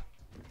that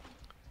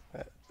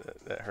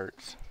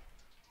hurts.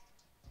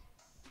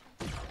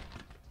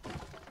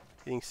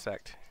 Getting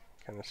sacked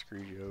kind of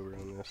screws you over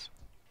on this.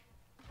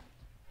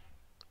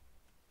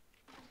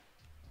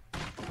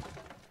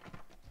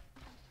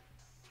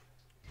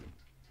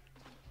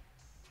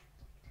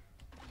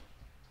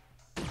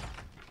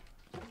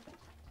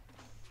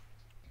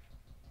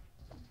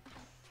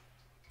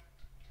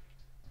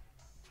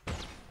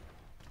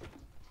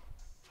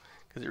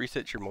 Because it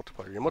resets your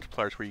multiplier. Your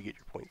multiplier is where you get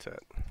your points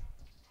at.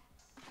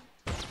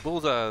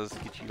 Bullseyes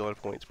get you a lot of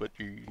points, but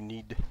you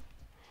need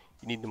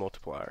the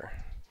multiplier.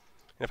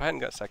 And if I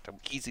hadn't got sacked, I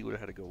easily would have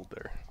had a gold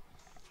there.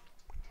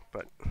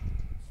 But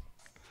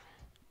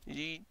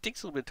it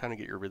takes a little bit of time to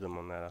get your rhythm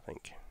on that, I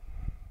think.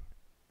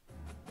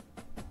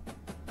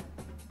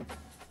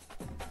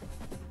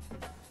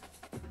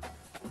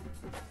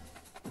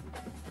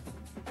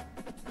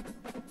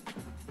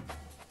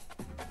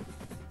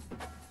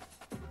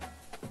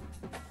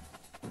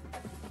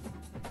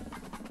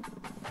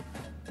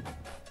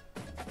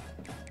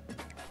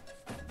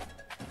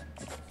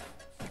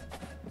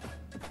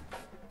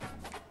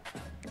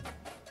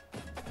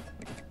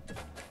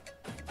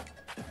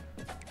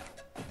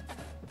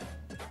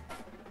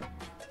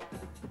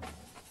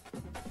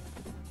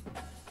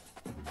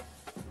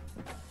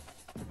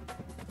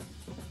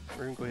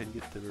 We're going to go ahead and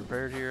get the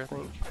repaired here, I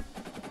think.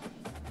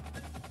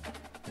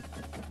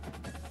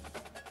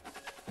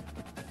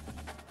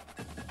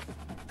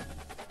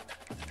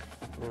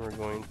 Then we're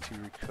going to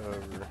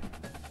recover.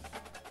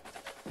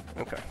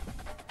 Okay.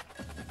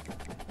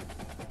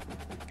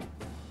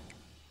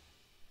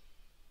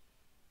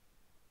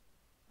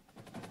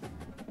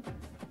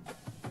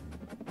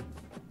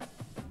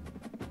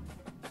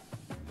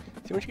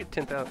 See, once you get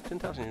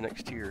 10,000 your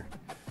next tier,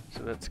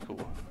 so that's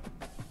cool.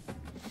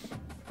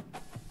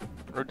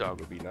 Road Dog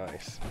would be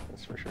nice,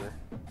 that's for sure.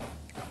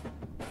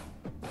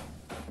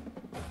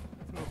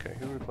 Okay,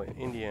 who are we playing?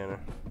 Indiana.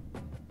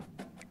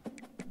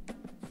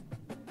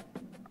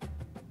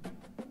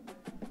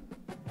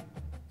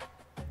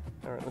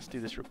 Alright, let's do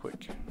this real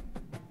quick.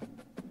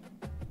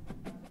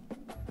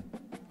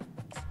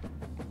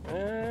 I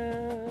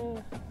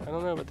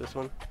don't know about this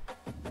one.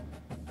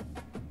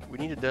 We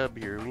need a dub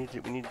here. We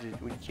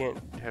can't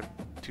have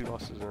 2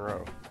 losses in a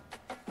row.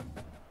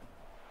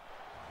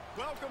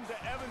 Welcome to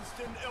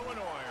Evanston,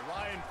 Illinois,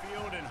 Ryan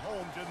Field, and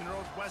home to the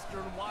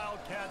Northwestern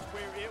Wildcats,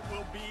 where it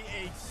will be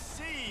a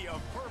sea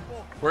of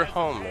purple. We're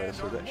home though,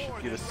 so that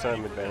should give us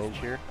some advantage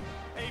here.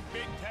 A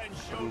Big Ten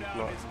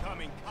showdown is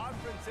coming.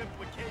 Conference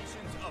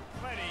implications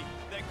aplenty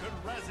that could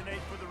resonate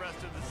for the rest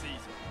of the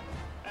season.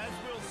 As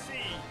we'll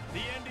see,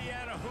 the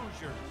Indiana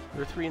Hoosiers.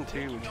 They're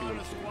 3-2 and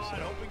 2-2. Squad So.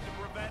 hoping to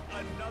prevent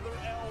another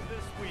L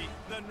this week.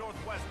 The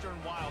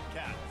Northwestern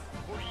Wildcats.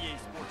 For EA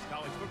Sports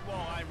College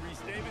Football, I'm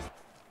Reese Davis.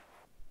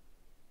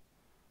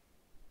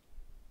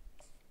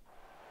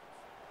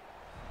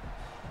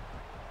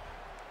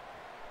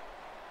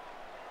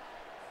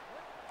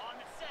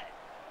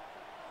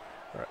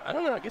 Alright, I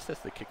don't know, I guess that's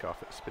the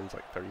kickoff. It spins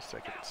like 30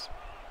 seconds.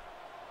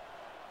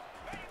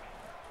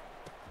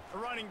 The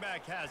running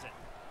back has it.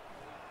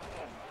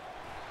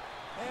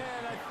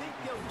 And I think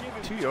they'll give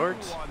it 2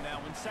 yards. on that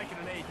one, 2nd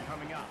and 8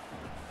 coming up.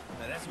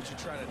 Now that's what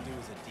you're trying to do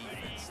as a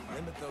defense.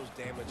 Limit those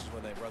damages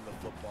when they run the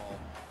football.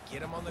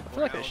 Get them on the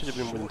ground. I feel like that should have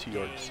been within 2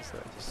 yards. To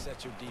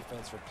set your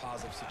defense for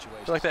positive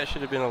situations. I feel like that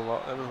should have been a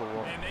lot. That was a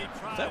lot. And they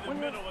try Is that the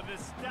one? middle of this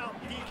stout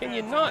defense. Can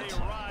you not?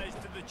 They rise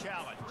to the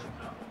challenge.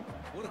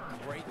 What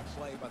a great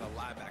play by the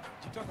linebacker.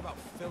 You talk about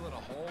filling a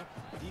hole.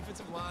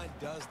 Defensive line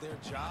does their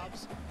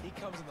jobs. He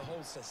comes in the hole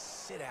and says,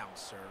 sit down,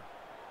 sir.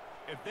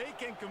 If they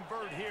can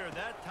convert here,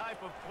 that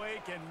type of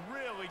play can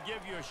really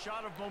give you a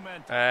shot of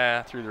momentum.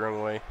 Ah, threw the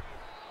wrong way.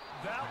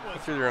 That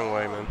was threw the wrong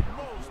way, man.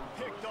 almost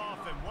picked off,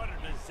 and what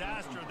a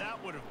disaster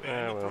that would have been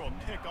Yeah, to well. throw a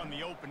pick on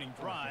the opening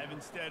drive.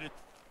 Instead, it.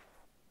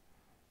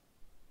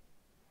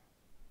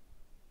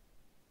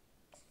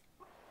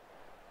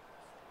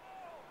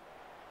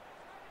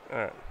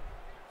 Alright.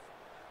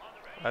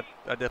 I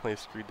definitely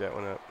screwed that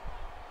one up.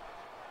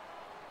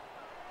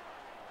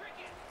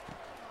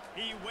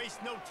 He wastes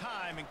no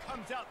time and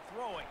comes out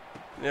throwing.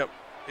 Yep.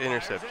 Fires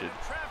Intercepted. into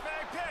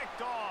traffic,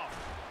 picked off.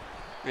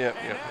 Yep,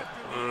 And yep.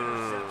 after the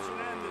interception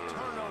and the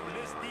turnover,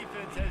 this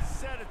defense has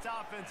set its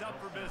offense up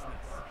for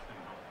business.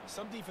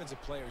 Some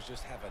defensive players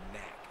just have a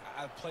knack.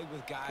 I've played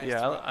with guys. Yeah,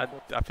 throughout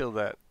I the feel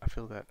that. I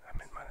feel that.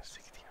 I'm in minus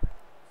 60.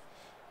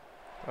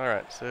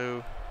 Alright,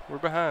 so we're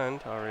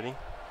behind already.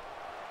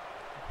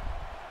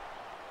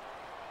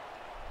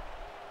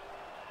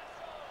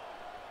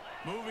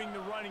 Moving the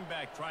running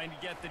back, trying to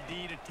get the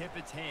D to tip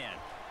its hand.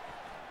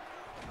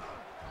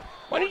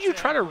 Why did you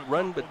try to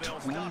run They'll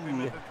stop him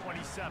between? at the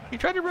 27. You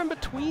tried to run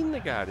between the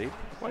guy, dude.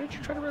 Why did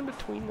you try to run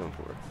between them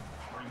for?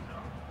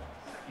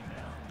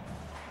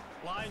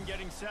 Line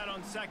getting set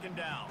on second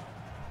down.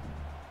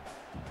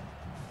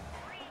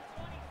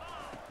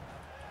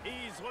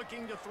 He's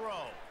looking to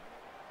throw.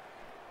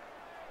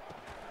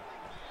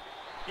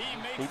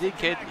 He did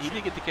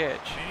get the catch.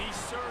 And he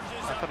surges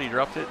I up thought he to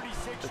dropped the it.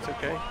 That's 36-yard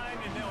okay. line,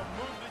 and they'll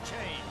move the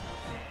chain.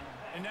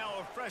 And now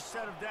a fresh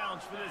set of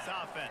downs for this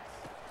offense.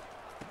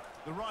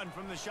 The run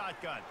from the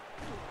shotgun.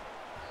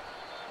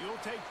 You'll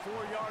take 4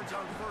 yards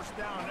on first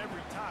down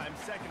every time,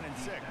 2nd and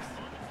 6.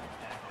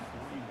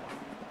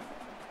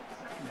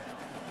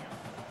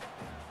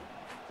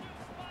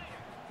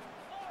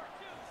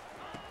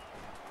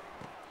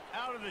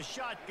 Out of the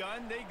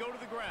shotgun, they go to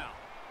the ground.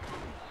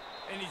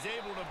 And he's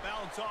able to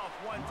bounce off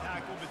one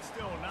tackle, but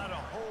still not a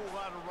whole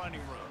lot of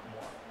running room.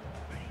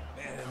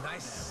 Man, a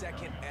nice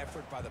second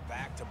effort by the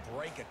back to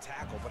break a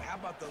tackle. But how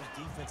about those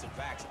defensive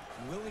backs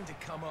willing to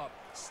come up,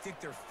 stick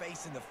their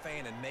face in the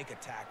fan, and make a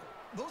tackle?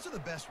 Those are the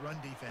best run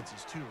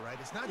defenses too, right?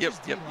 It's not Yep,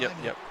 just yep, yep,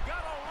 D-linemen. yep.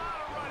 Got a lot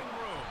of running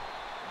room.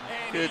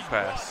 And Good he's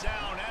pass. brought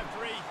down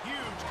after a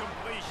huge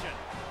completion.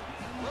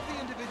 Love the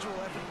individual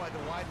effort by the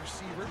wide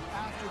receiver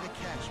after the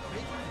catch,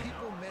 making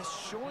people miss,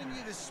 showing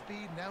you the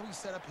speed. Now he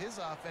set up his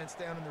offense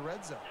down in the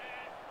red zone.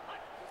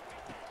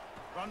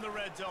 From the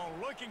red zone,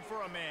 looking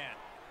for a man.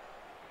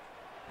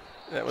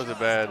 That was a Just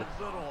bad.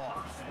 a little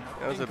off.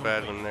 That was a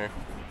bad one there.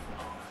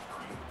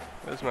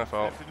 That was my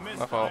fault. After the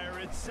My fault. misfire,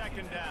 it's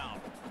second down.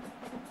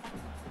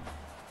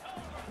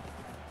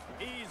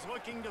 He's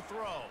looking to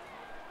throw.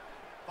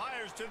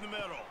 Fires to the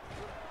middle.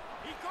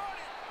 He caught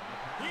it.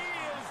 He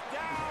is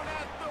down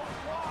at the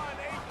 1.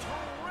 A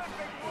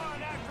terrific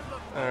run after the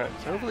throw. All right,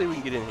 so hopefully we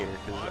can get in here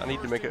because I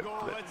need to make it.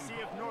 Let's see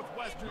if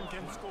Northwestern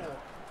can score.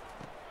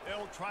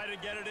 They'll try to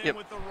get it in Yep.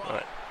 with the All run.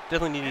 right,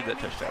 definitely needed And that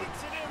he touchdown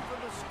takes it in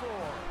for the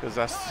score. because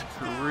I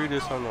screwed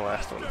us on the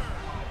last one.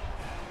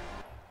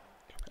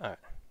 All right,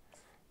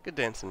 good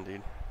dancing,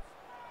 dude.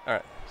 All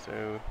right,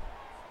 so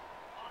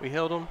we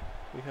held him.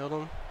 We held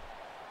him.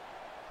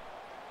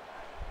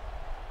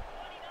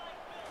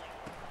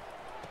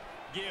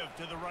 Give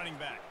to the running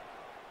back.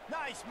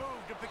 Nice move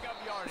to pick up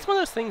yardage. It's one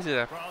of those things that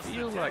I Across the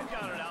feel 10, like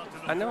got it out to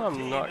the I know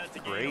 14. I'm not That's a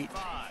gain of great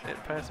 5.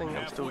 at passing.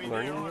 I'm still Halfway there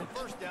learning on it.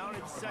 first down,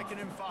 it's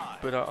 2nd and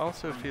 5. But I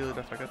also feel that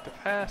if I got to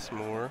pass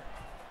more,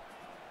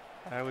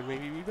 I would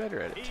maybe be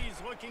better at it.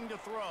 He's looking to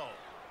throw.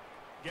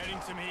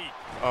 Getting some heat.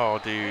 Oh,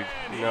 dude.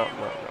 And No, he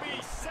no, will no.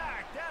 be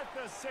sacked at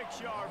the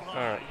 6-yard line.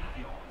 All right.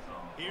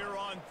 Here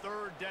on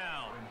 3rd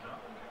down.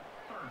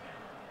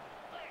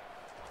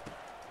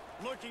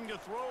 Looking to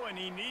throw, and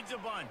he needs a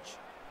bunch.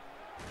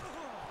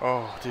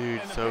 Oh,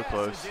 dude, And the so pass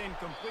close. is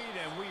incomplete,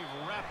 and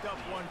we've wrapped up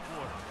 1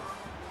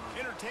 quarter.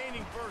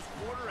 Entertaining first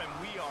quarter, and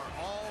we are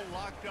all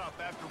locked up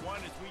after 1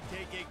 as we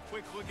take a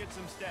quick look at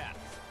some stats.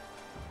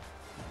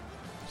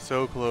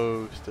 So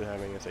close to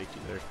having a safety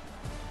there.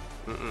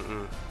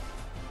 Mm-mm-mm.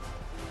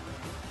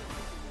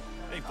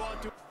 They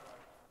fought to.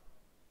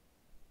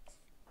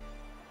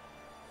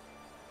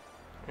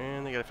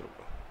 And they got a field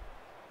goal.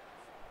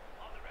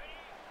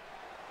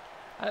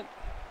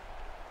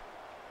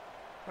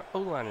 Our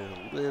O-line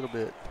is a little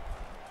bit.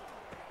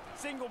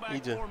 Single back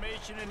Needs a-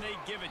 formation, and they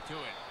give it to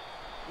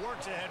him.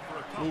 Works ahead for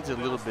a couple. Needs a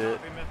They'll little stop bit.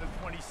 him at the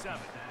 27.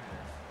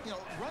 You know,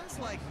 runs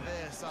like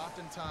this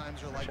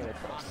oftentimes are like Shut a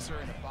up, Ross. boxer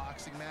in a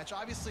boxing match.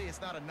 Obviously,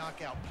 it's not a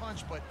knockout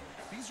punch, but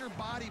these are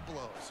body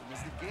blows. And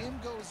as the game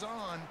goes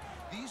on,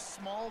 these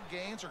small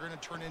gains are going to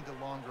turn into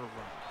longer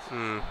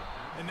runs.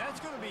 And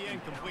that's going to be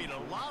incomplete. A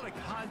lot of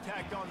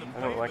contact on the I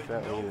play, don't like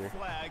but that no either.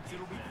 flags.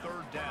 It'll be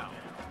 3rd down.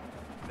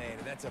 Man,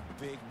 and that's a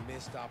big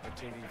missed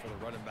opportunity for the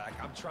running back.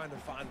 I'm trying to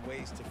find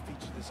ways to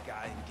feature this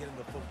guy and get him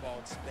the football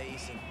in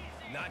space and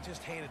not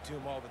just hand it to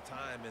him all the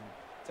time. And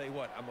tell you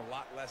what, I'm a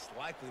lot less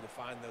likely to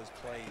find those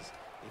plays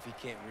if he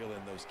can't reel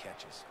in those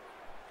catches.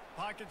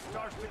 Pocket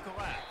starts to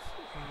collapse.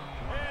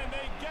 And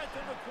they get to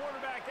the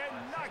quarterback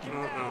and knock him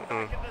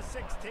down back at the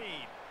 16.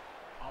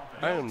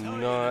 I am They'll tell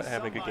you not that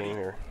having a good game somebody-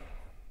 here.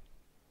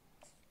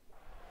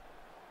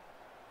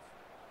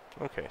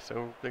 Okay,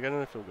 so they got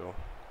another field goal.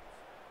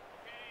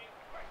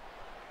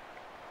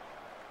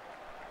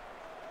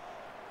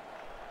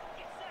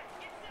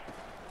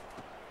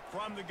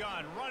 from the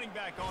gun, running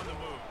back on the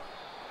move.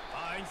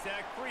 Finds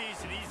that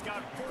crease, and he's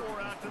got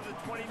 4 out to the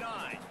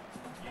 29.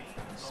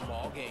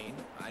 Small gain,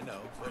 I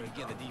know. But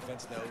again, the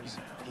defense knows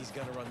he's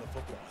going to run the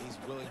football. He's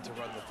willing to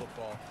run the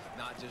football,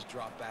 not just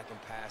drop back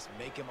and pass.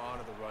 Make him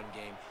honor the run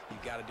game.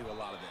 You've got to do a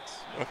lot of this.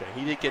 Okay,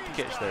 he did get the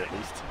catch there at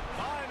least.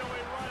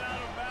 Finally run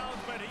out of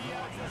bounds, but he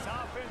has his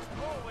offense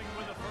rolling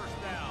with a first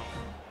down.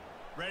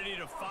 Ready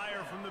to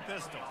fire from the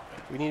pistol.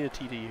 We need a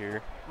TD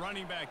here.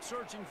 Running back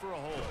searching for a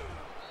hole.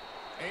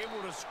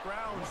 Able to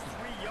scrounge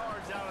 3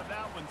 yards out of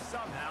that one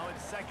somehow.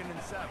 It's 2nd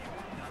and 7.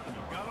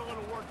 Got a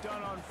little work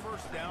done on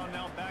first down.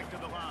 Now back to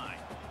the line.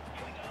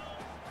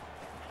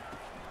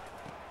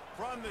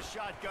 From the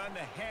shotgun,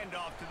 the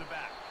handoff to the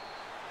back.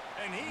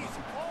 And he's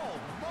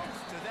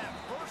almost to that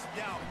first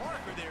down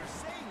marker there,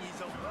 saying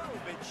he's a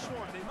little bit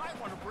short. They might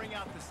want to bring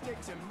out the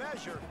sticks and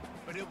measure,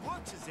 but it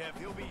looks as if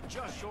he'll be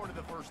just short of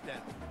the first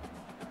down.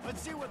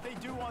 Let's see what they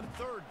do on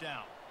 3rd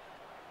down.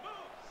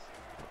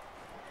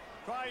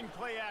 Try and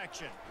play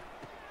action.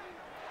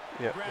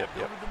 Grabbed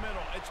over the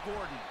middle. It's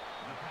Gordon.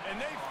 And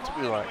they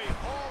finally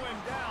haul him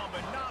down,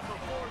 but not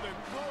before the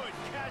good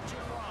catch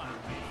and run.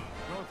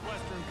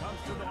 Northwestern comes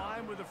to the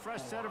line with a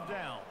fresh set of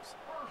downs.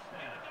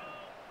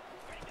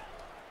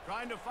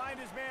 Trying to find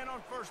his man on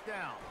first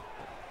down.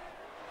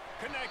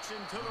 Connection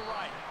to the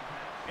right.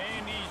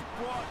 And he's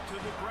brought to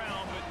the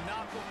ground, but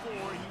not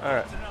before he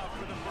gets enough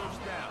for the first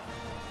down.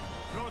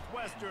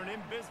 Northwestern in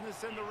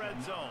business in the red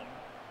zone.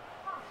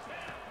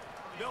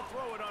 They'll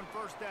throw it on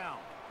first down.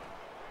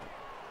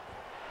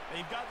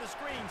 They've got the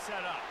screen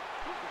set up.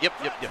 Yep.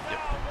 Wildcats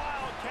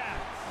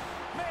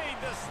made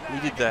the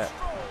snag. Needed that.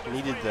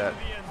 Needed that.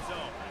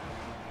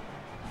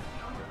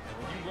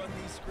 When you run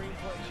these screen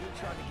plays, you're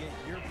trying to get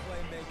your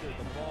playmaker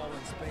the ball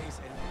in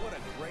space, and what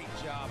a great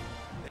job.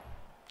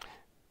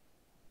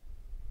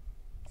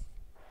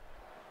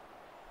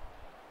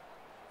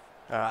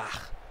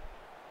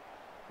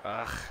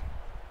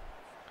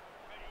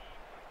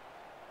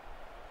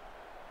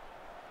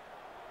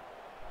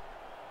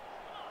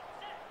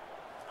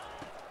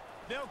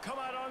 They'll come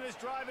out on this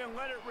drive and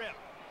let it rip.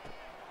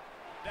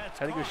 That's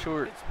how do you go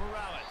short? It's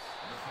Morales.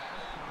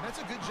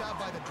 That's a good job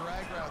by the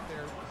drag route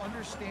there,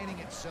 understanding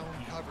its zone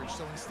coverage.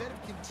 So instead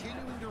of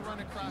continuing to run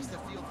across the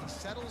field, he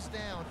settles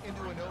down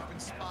into an open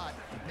spot,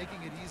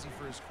 making it easy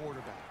for his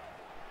quarterback.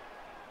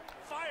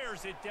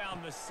 Fires it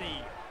down the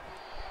seam.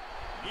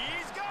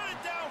 He's got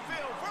it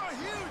downfield for a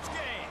huge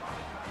gain.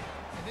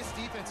 And this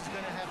defense is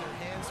going to have their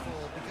hands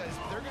full because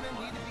they're going to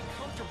need to be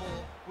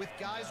comfortable with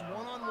guys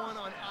one-on-one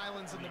on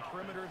islands in the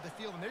perimeter of the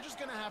field. And they're just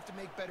going to have to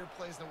make better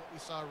plays than what we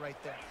saw right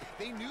there.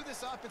 They knew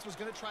this offense was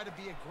going to try to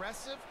be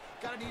aggressive.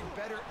 Got to need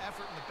better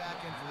effort in the back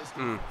end for this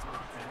defense.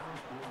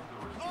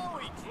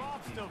 Oh, he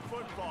drops the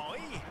football.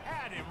 He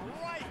had him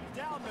right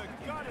down the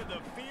gut of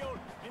the field.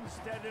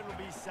 Instead, it'll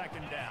be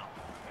 2nd down.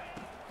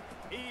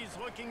 He's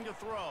looking to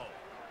throw.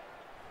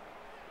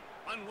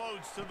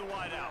 Unloads to the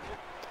wideout.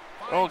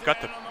 Oh, got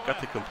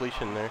the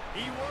completion there.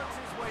 He works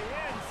his way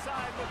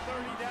inside the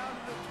 30 down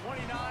to the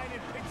 29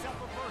 and picks up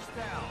a first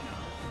down.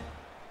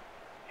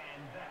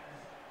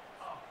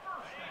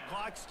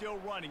 Clock still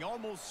running,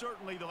 almost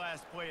certainly the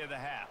last play of the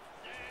half.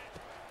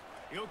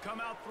 He'll come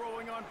out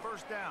throwing on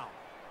first down.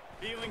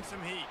 Feeling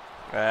some heat.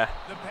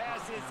 The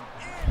pass is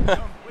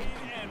incomplete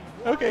and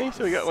okay,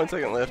 so we got 1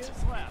 second left.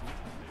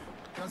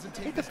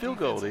 Take the field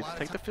goal, dude.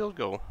 Take the field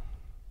goal.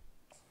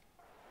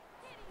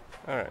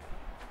 All right.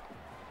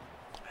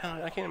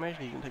 I can't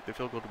imagine you can take the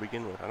field goal to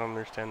begin with. I don't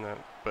understand that,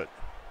 but.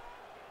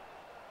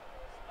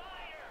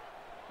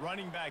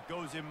 Running back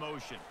goes in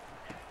motion.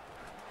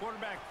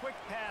 Quarterback quick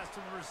pass to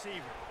the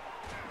receiver.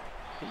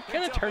 He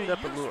kind of turned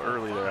up a little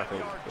early there, I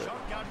think.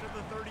 Chunk out to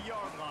the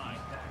 30-yard line.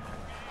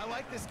 I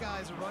like this guy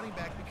as a running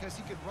back because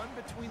he can run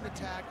between the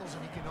tackles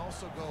and he can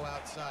also go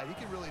outside. He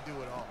can really do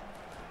it all.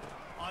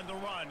 On the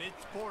run,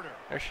 it's Porter.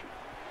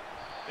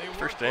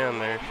 First down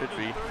there, should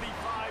be.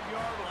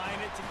 35-yard line,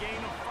 it's a gain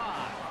of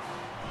 5.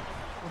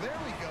 Well, there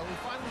we go. We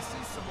finally see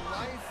some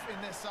life in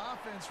this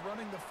offense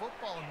running the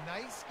football.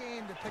 Nice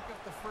game to pick up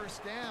the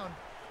first down.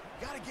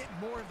 Got to get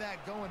more of that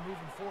going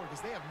moving forward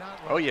because they have not.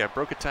 Oh yeah,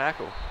 broke a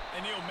tackle.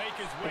 And he'll make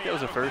his way. I think that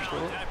was a first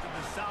one. After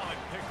the solid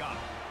pickup.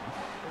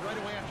 Right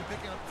away after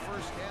picking up the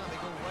first down, they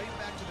go right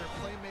back to their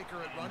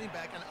playmaker at running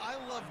back. And I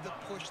love the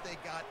push they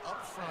got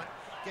up front,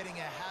 getting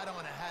a hat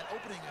on a hat,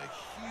 opening a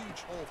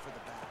huge hole for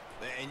the back.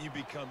 And you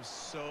become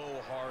so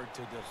hard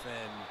to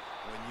defend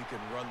when you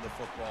can run the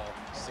football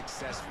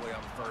successfully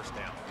on first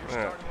down. You're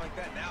starting like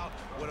that now.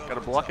 Got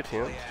a block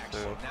attempt.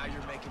 So. Now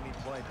you're making me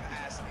play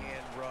pass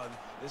and run.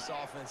 This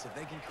offense, if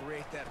they can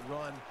create that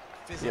run.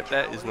 Yep,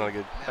 that is not a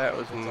good. That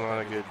was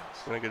not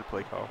a good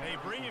play call. They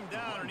bring him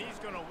down, and he's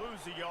going to lose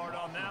a yard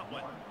on that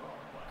one.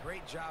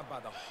 Great job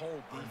by the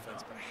whole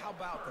defense, but how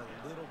about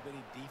the little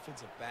bitty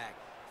defensive back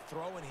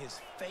throwing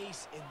his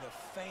face in the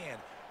fan?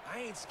 I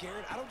ain't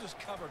scared. I don't just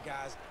cover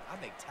guys. I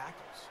make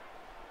tackles.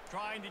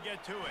 Trying to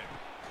get to it.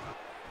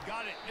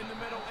 Got it in the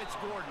middle. It's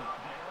Gordon.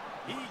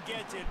 He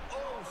gets it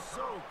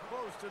so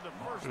close to the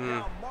first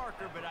down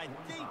marker, but I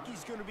think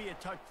he's going to be a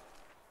touch.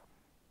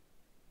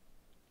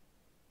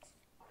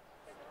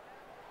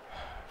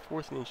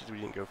 4th and inches we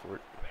didn't go for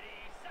it.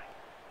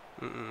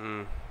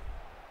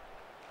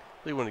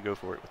 Really wanted to go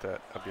for it with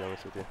that, I'll be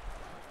honest with you.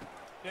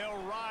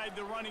 They'll ride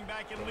the running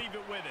back and leave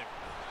it with him.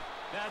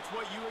 That's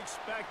what you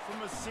expect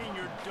from a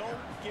senior.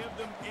 Don't give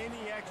them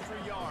any extra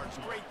yards.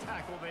 Great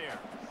tackle there.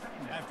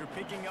 After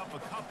picking up a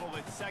couple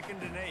at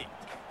 2nd and 8.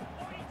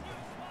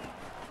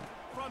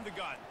 From the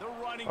gun, the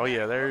running Oh yeah,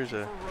 back there's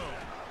looking a for room.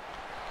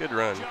 good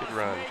run, Just good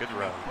run, good making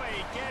run. a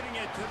play, getting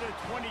it to the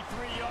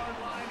 23-yard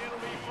line. It'll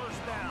be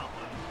 1st down.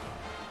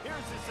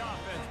 Here's this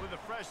offense with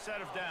a fresh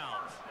set of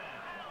downs.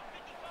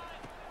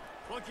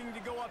 Looking to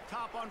go up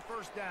top on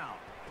 1st down.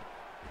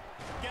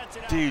 Gets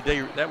it out.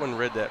 Dude, that one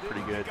read that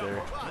pretty good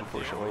there.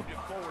 Unfortunately,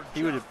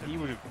 he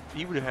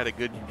would have had a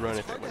good run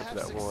if it went for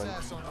that one.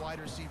 Success on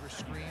wide receiver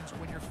screens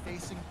when you're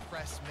facing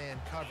press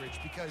man coverage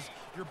because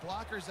your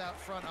blockers out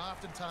front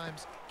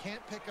oftentimes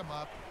can't pick them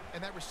up,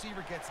 and that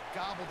receiver gets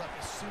gobbled up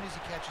as soon as he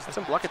catches.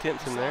 Some block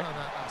attempts in there.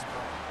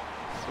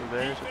 So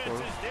there's the Defense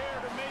thing. is there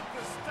to make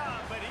the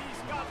stop, but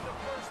he's got the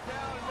 1st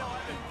down, and they'll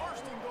have it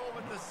 1st and goal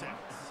at the 6.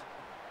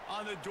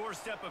 On the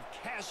doorstep of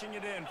cashing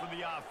it in for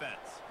the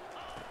offense.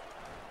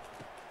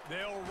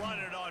 They'll run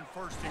it on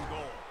 1st and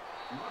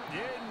goal.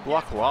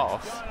 Block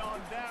loss.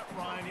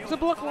 It's a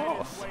block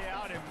loss. Way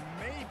out and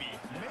maybe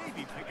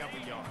pick up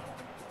a yard.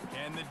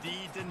 And the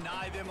D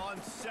deny them on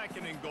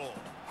 2nd and goal.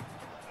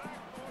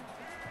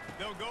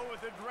 They'll go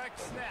with a direct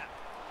snap.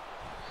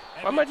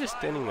 Why am I just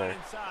standing there?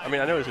 I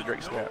mean, I know it's a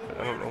direct snap, but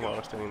I don't know why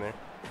I'm standing there.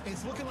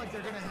 It's looking like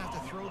they're going to have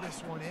to throw this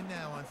one in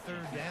now on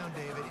 3rd down,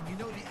 David. And you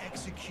know the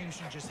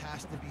execution just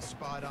has to be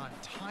spot on.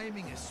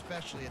 Timing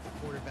especially at the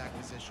quarterback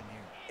position here.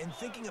 And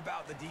thinking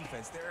about the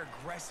defense, they're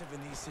aggressive in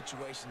these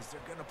situations.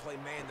 They're going to play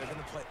man. They're going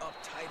to play up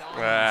tight on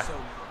them. So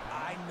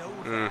I know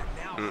that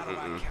now. How do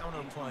I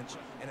counterpunch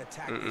and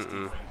attack this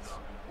defense?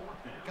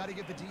 Got to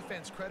give the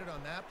defense credit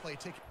on that play.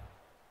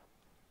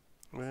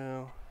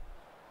 Well,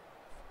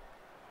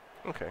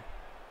 okay.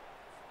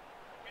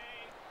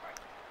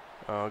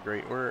 Oh,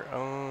 great. We're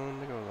on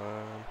the goal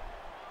line.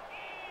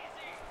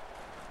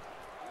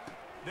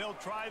 They'll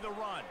try the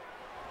run.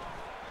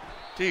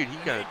 Dude, he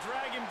got They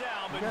drag him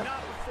down, but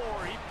not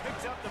before he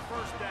picks up the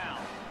 1st down.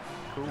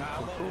 cool, I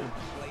cool, love cool. when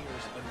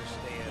players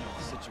understand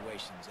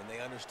situations, and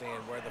they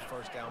understand where the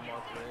 1st down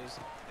marker is,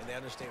 and they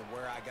understand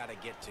where I got to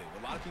get to.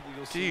 A lot of people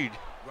you'll see Dude,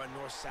 run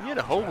north-south. he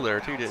had a hole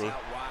there too, didn't he? Out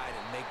wide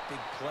and make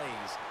big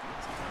plays.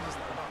 Sometimes it's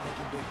not about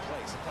making big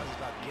plays. Sometimes it's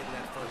about getting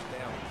that 1st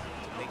down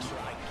to make sure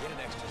I get an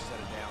extra set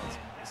of downs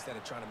instead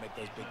of trying to make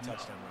those big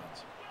touchdown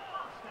runs.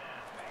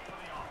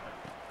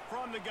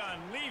 From the gun,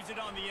 leaves it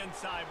on the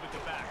inside with the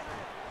back.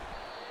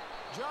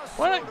 Just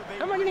What? sort of a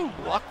How am I getting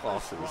block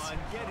relentless losses? run,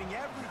 getting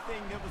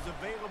everything that was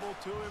available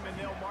to him, and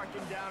they'll mark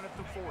him down at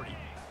the 40.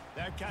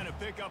 That kind of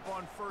pickup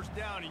on 1st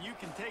down, and you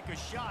can take a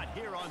shot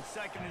here on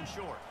 2nd and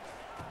short.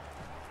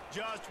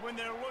 Just when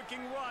they're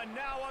looking run,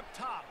 now up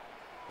top.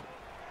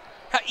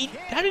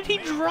 How did he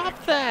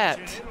drop that?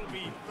 And it'll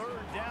be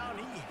 3rd down.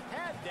 He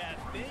had that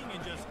thing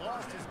and just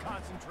lost his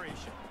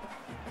concentration.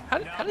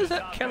 How does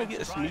that kind of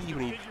get us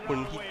me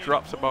when he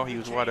drops the ball he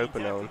was wide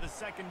open on? The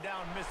 2nd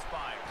down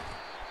misfire.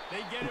 They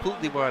get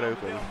Completely him on wide the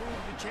open. ground, but they'll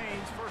move the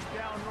chains. 1st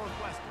down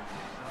Northwestern.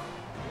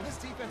 Well, this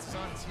defense is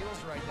on its heels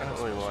right I now, don't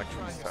really especially like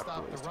trying these to top stop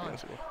plays, the to be run.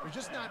 honest with you. They're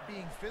just not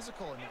being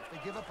physical enough.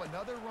 They give up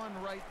another run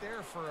right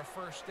there for a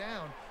 1st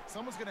down.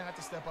 Someone's going to have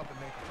to step up and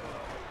make a play.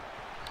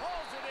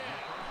 Hauls it in.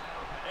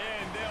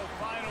 And they'll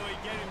finally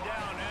get him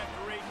down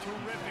after a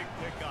terrific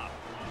pickup.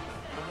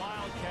 The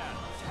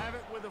Wildcats have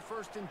it with a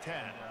 1st and 10.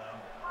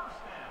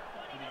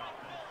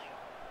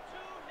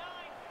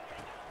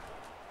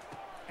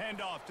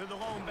 Handoff to the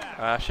lone back.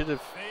 I should They let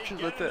get in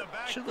the that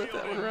backfield one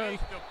and run. make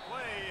the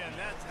play, and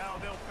that's how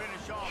they'll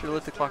finish off Should have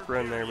let this the clock 3rd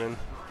run there, period. man.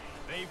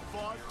 They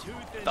fought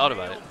tooth and Thought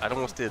about nail it. I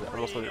almost to did. I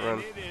almost let it three, run.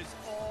 and it is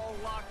all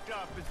locked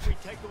up as we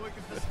take a look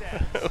at the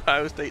stats.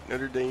 Ohio State,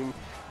 Notre Dame,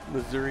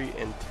 Missouri,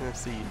 and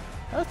Tennessee.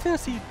 How's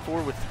Tennessee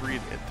 4 with 3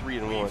 at 3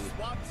 and 1? We've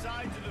swapped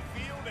sides of the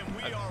field, and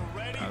we are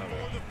ready I don't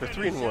know. for the They're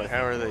 3 and 1. finishes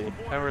How are before they?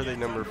 the How are they gets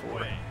number 4?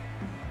 underway.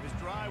 This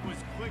drive was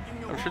clicking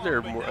I'm sure along, there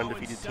are but more now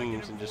undefeated it's 2nd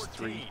teams and than just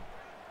 3. 14.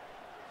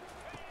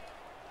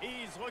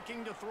 He's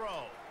looking to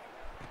throw.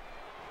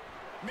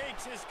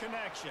 Makes his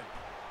connection.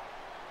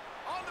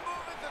 On the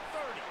move at the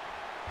 30.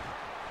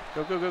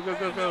 Go, go, go, go,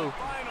 go, And they'll go.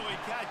 finally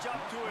catch up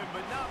to him,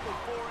 but not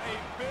before a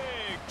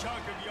big chunk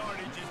of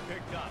yardage is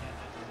picked up.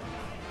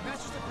 And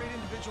that's just a great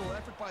individual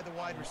effort by the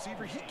wide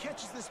receiver. He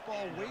catches this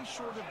ball way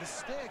short of the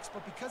sticks,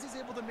 but because he's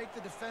able to make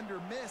the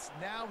defender miss,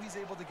 now he's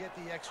able to get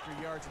the extra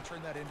yards and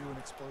turn that into an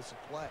explosive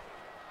play.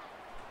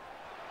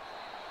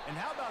 And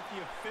how about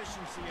the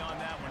efficiency on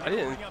that one? I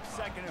didn't- Bring up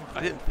 2nd and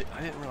 4. I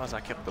didn't realize I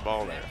kept the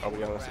ball there. I'll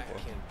be honest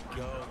with you. Can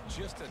go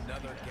just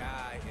another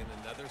guy in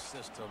another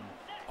system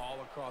all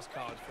across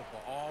college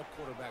football. All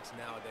quarterbacks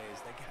nowadays,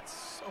 they got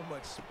so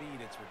much speed,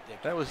 it's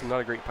ridiculous. That was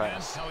not a great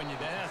I'm pass. telling you,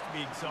 that has to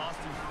be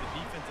exhausting for the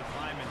defensive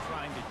lineman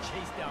trying to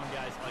chase down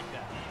guys like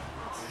that.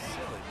 It's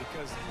silly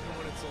because even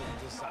when it's a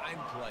design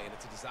play and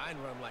it's a design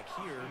run like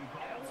here,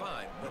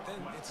 fine. But then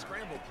it's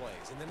scramble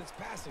plays and then it's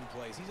passing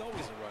plays. He's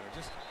always a runner,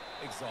 just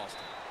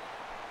exhausting.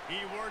 He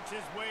works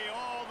his way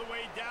all the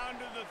way down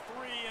to the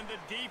 3, and the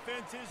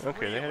defense is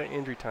Okay, they had an reeling.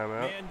 injury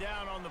timeout. Man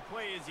down on the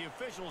play as the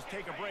officials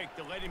take a break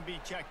to let him be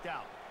checked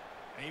out.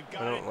 They've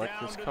got I don't it like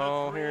down this to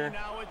call the 3. here.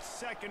 Now it's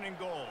 2nd and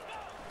goal.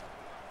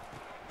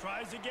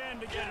 Tries again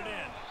to get it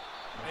in.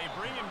 They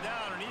bring him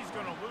down, and he's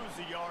going to lose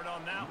a yard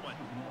on that one.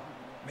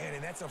 Man,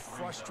 and that's a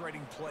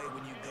frustrating play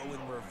when you go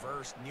in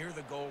reverse near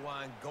the goal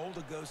line.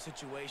 Goal-to-go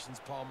situations,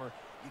 Palmer.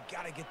 You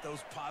got to get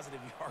those positive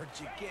yards.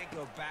 You can't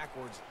go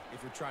backwards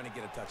if you're trying to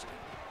get a touchdown.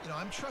 You know,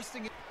 I'm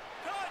trusting it.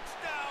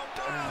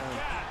 Touchdown,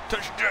 Wildcats!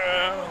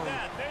 Touchdown! With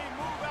that, they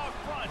move out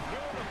front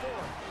here in the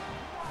 4th.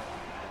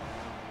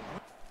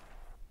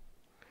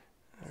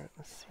 All right,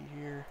 let's see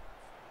here.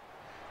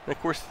 And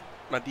of course,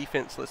 my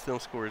defense lets them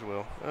score as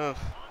well. Ugh.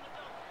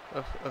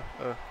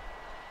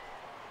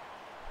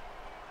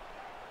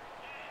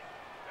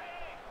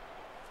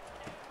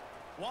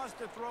 Wants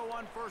to throw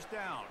on 1st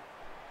down.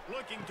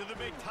 Looking to the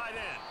big tight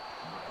end.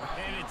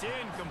 And it's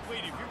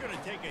incomplete. If you're going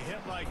to take a hit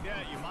like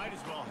that, you might as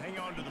well hang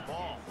on to the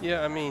ball.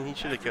 Yeah, I mean, he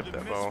should have After kept the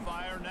that ball.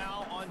 misfire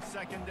now on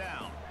 2nd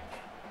down.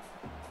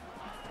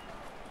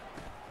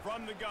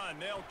 From the gun,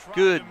 they'll try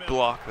Good the middle.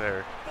 block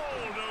there.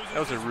 Bulldozes That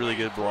was a his really way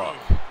good block.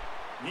 through.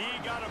 He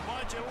got a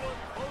bunch and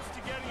looked close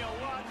to getting a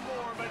lot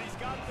more, but he's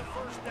got the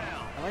 1st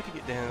down. I like to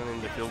get down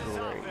in the Here's field his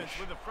goal offense range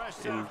with a fresh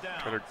set and of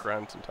downs. try to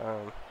grind some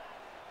time.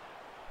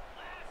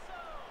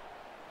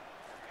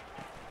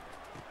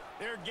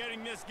 They're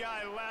getting this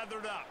guy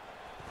lathered up.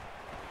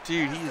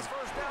 Dude, Past he's the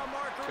 1st down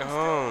marker and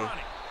gone. still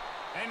running.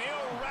 And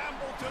he'll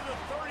ramble to the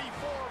 34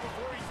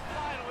 before he's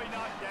finally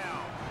knocked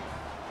down.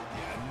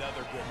 Yeah,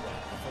 another good run.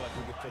 I feel like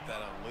we could put that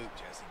on loop,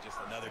 Jesse. Just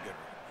another good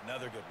run.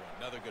 Another good run.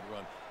 Another good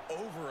run.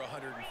 Over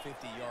 150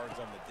 yards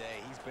on the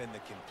day. He's been the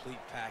complete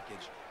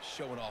package,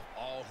 showing off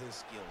all his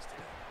skills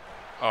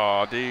today.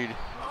 Aw, dude.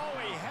 Oh,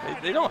 he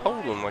had They it don't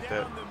hold right him like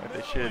that, down the like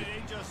they middle, should. and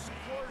he just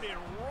squirted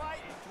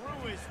right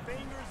through his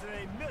fingers, and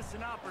they miss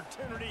an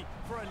opportunity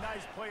for a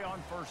nice play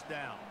on 1st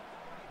down.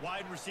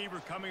 Wide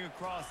receiver coming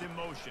across in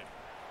motion.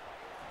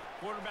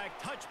 Quarterback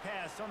touch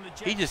pass on the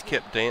jet He just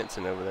sweep. kept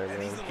dancing over there, And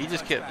these man. little He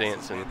just touch kept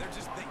passes, dancing. man, they're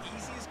just the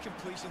easiest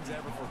completions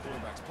ever for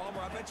quarterbacks.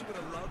 Palmer, I bet you would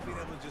have loved being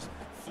able to just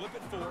flip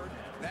it forward.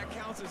 That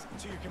counts as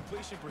to your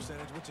completion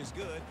percentage, which is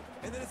good.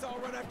 And then it's all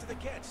run after the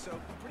catch. So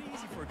pretty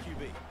easy for a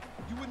QB.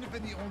 You wouldn't have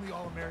been the only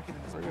All-American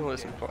in this We're gonna ball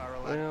listen game to- if I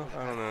were well, allowed to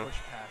I don't know. push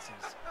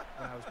passes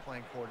when I was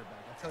playing quarterback.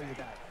 I'll tell you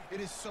that.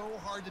 It is so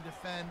hard to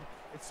defend.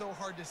 It's so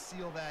hard to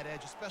seal that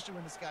edge, especially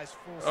when this guy's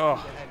full speed Oh.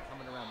 ahead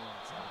coming around the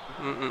outside.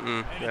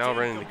 And They it's all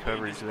ran into incomplete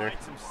coverage there.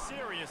 despite some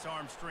serious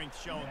arm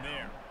strength shown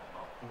there.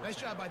 Nice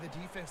job by the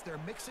defense. They're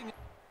mixing.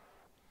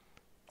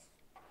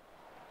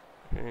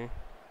 Okay.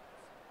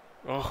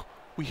 Oh,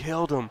 we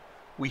held him.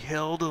 We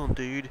held him,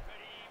 dude.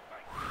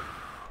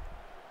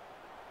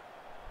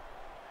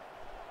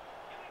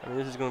 I mean,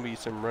 this is going to be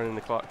some running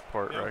the clock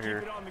part They'll right keep here.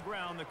 it on the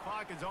ground. The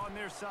clock is on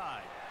their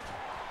side.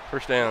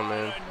 1st down,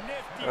 man. A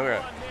nifty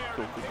Okay. run there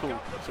Cool, to cool, pick cool.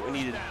 up the That's what we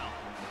 1st needed. down.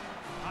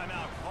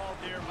 Timeout called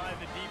there by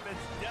the defense,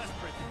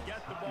 desperate to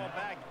get the ball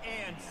back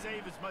and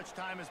save as much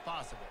time as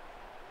possible.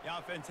 The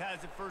offense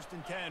has it 1st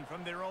and 10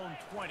 from their own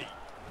 20.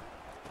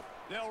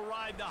 They'll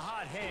ride the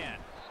hot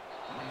hand.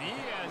 And he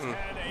has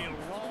had a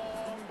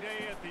long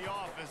day at the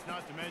office,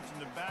 not to mention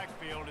the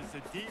backfield, as the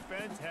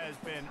defense has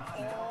been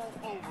all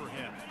over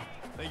him.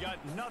 They got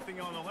nothing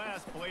on the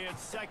last play.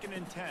 It's 2nd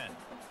and 10.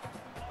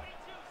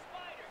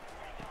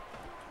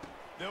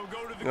 They'll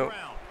go to the Nope.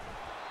 ground.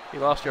 He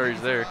lost yardage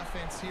there.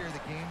 Offense here. The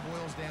game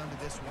boils down to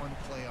this one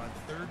play on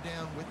 3rd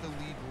down with the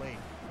lead late.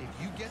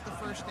 If you get the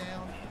 1st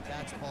down,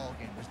 that's ball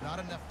game. There's not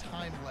enough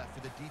time left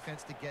for the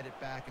defense to get it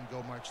back and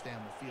go march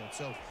down the field.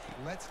 So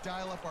let's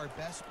dial up our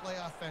best play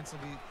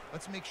offensively.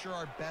 Let's make sure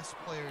our best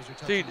players are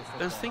touching Dude, the football.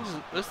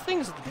 those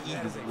things And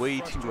that is lead a way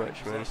too frustrating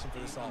much, man. possession for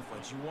this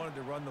offense. You wanted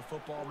to run the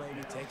football,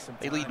 maybe take some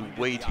They time. You lead did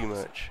way the too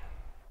opposite. much.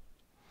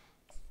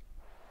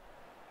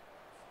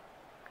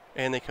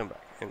 And they come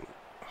back. And,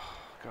 oh,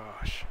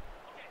 gosh.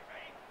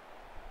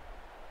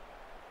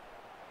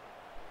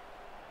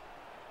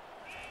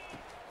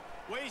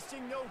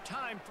 Wasting no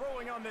time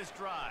throwing on this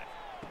drive.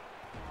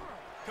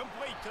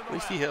 Complete to the At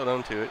least he left. held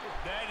on to it.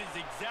 That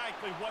is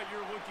exactly what you're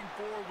looking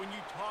for when you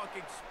talk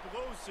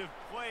explosive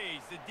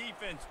plays. The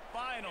defense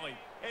finally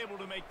able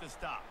to make the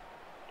stop.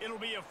 It'll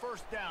be a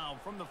 1st down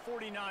from the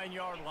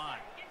 49-yard line.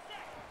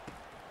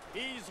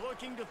 He's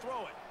looking to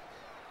throw it.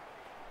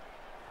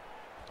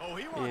 Oh,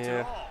 he wants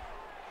Yeah. it all.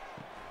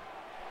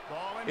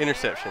 Ball in the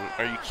Interception. air,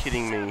 Are you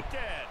kidding me?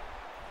 intercepted.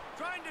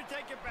 Trying to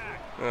take it back.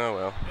 Oh,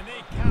 well. And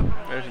they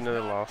capitalize There's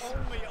another not loss.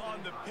 only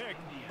on the pick,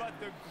 but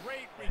the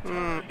great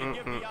return to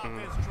give the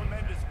offense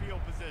tremendous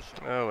field position.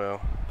 Oh,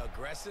 well.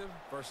 Aggressive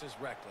versus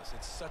reckless.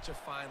 It's such a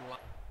fine line.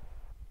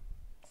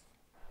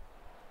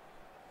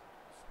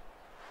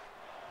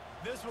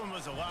 This one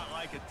was a lot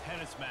like a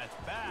tennis match,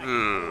 back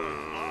and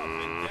forth, up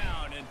and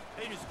down, and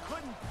they just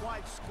couldn't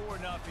quite score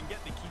enough and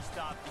get the key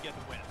stop to get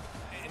the win.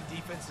 And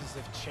defenses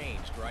have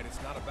changed, right?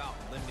 It's not about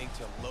limiting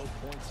to low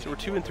points So we're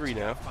anymore, 2-3 but you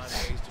now. gotta find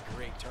ways to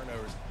create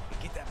turnovers.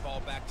 get that ball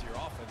back to your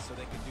offense so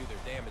they can do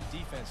their damage.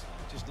 Defense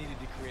just needed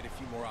to create a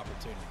few more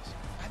opportunities.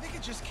 I think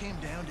it just came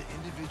down to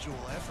individual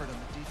effort on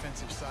the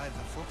defensive side of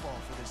the football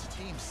for this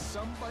team.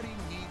 Somebody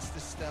needs to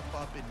step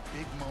up in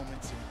big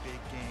moments in big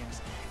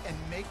games and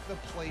make the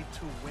play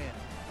to win.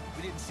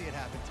 We didn't see it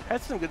happen today.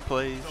 Had some good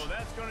plays. So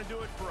that's going to do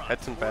it for us.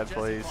 Had some bad For Jesse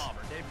plays.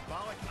 Palmer, David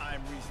Pollack,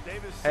 I'm Reese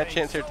Davis. Had a saying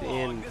chance here at so the long.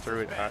 end, This threw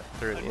has it been out,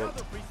 threw it in.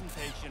 another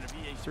presentation of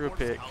EA Threw a Sports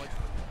pick. College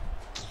Football.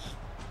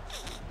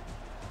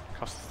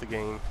 Cost us the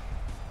game.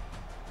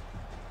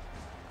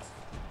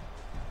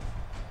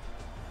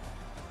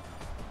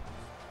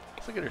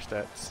 Let's look at her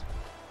stats.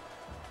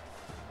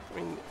 I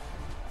mean,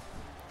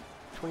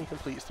 20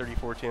 completes,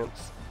 34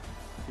 attempts,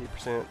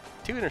 50%.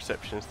 2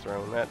 interceptions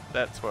thrown.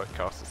 That's what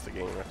cost us the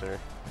game right there.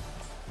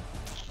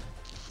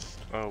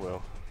 Oh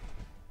well.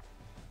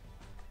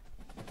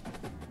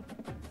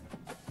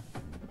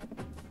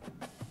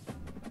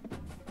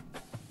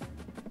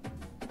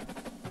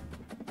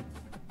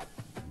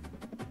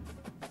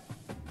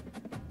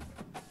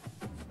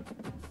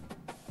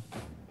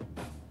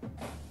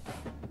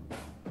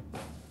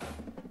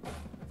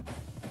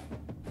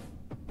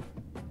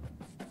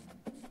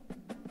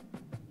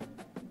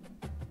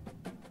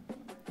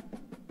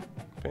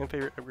 Fan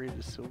favorite upgraded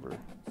to silver.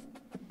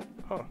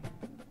 Huh.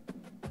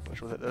 Not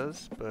sure what that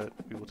does, but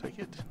we will take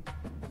it.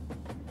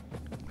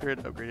 Cleared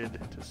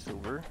upgraded to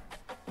silver.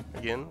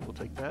 Again, we'll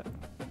take that.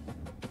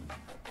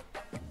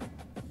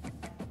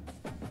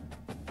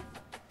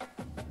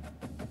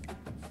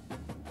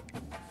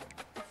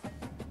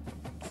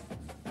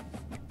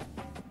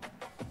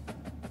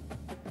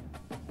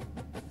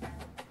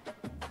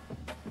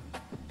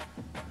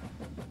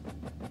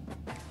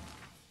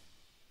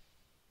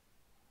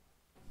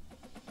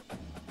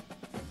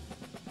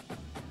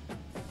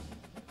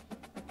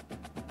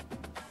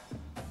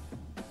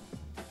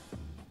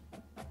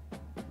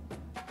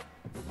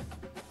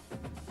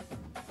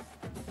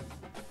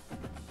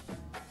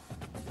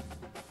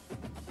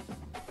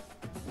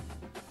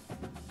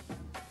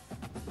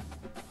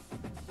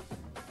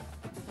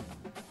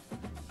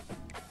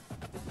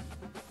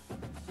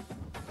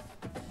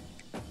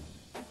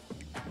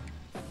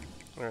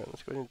 Alright,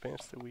 let's go ahead and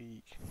advance the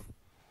week.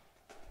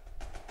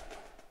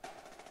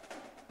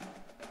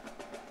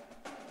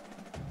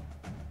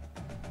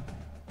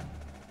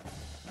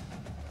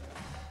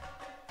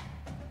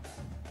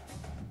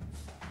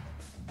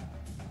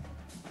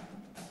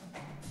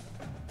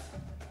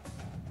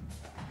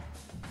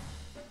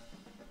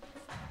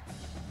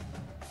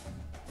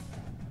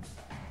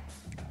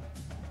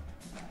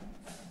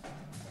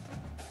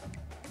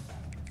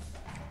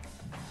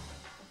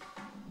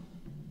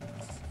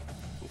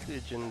 Look at the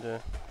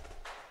agenda.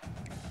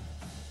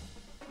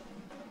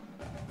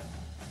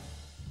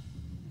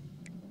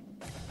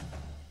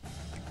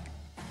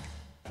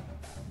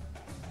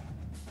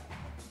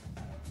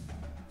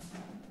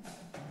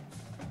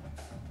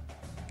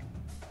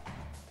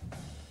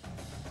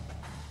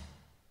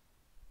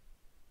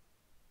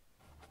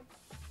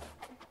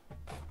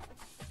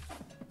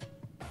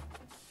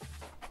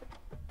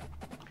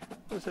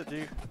 What does that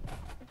do?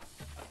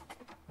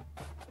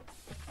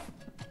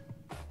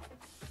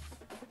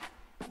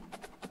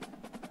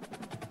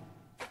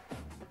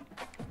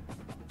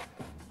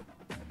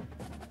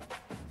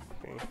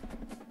 Okay.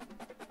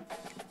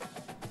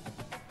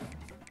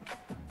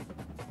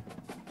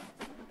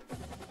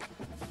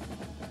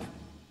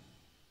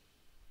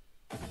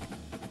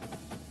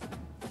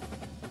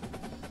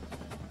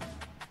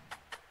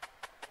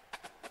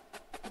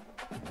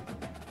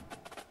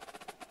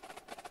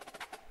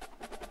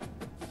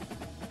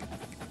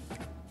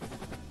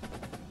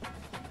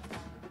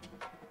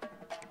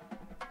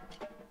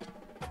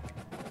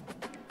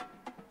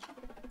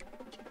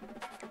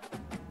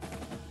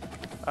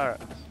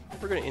 Alright,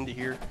 we're going to end it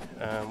here.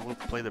 We'll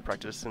play the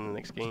practice in the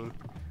next game,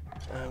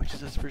 which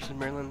is us versus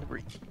Maryland.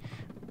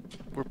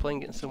 We're playing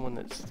against someone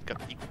that's got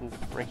equal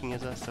ranking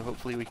as us, so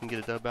hopefully we can get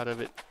a dub out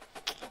of it.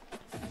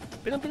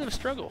 Been a bit of a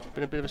struggle.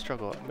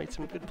 Made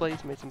some good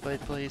plays, made some bad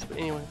plays, but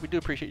anyway, we do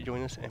appreciate you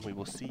joining us, and we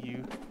will see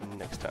you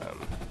next time.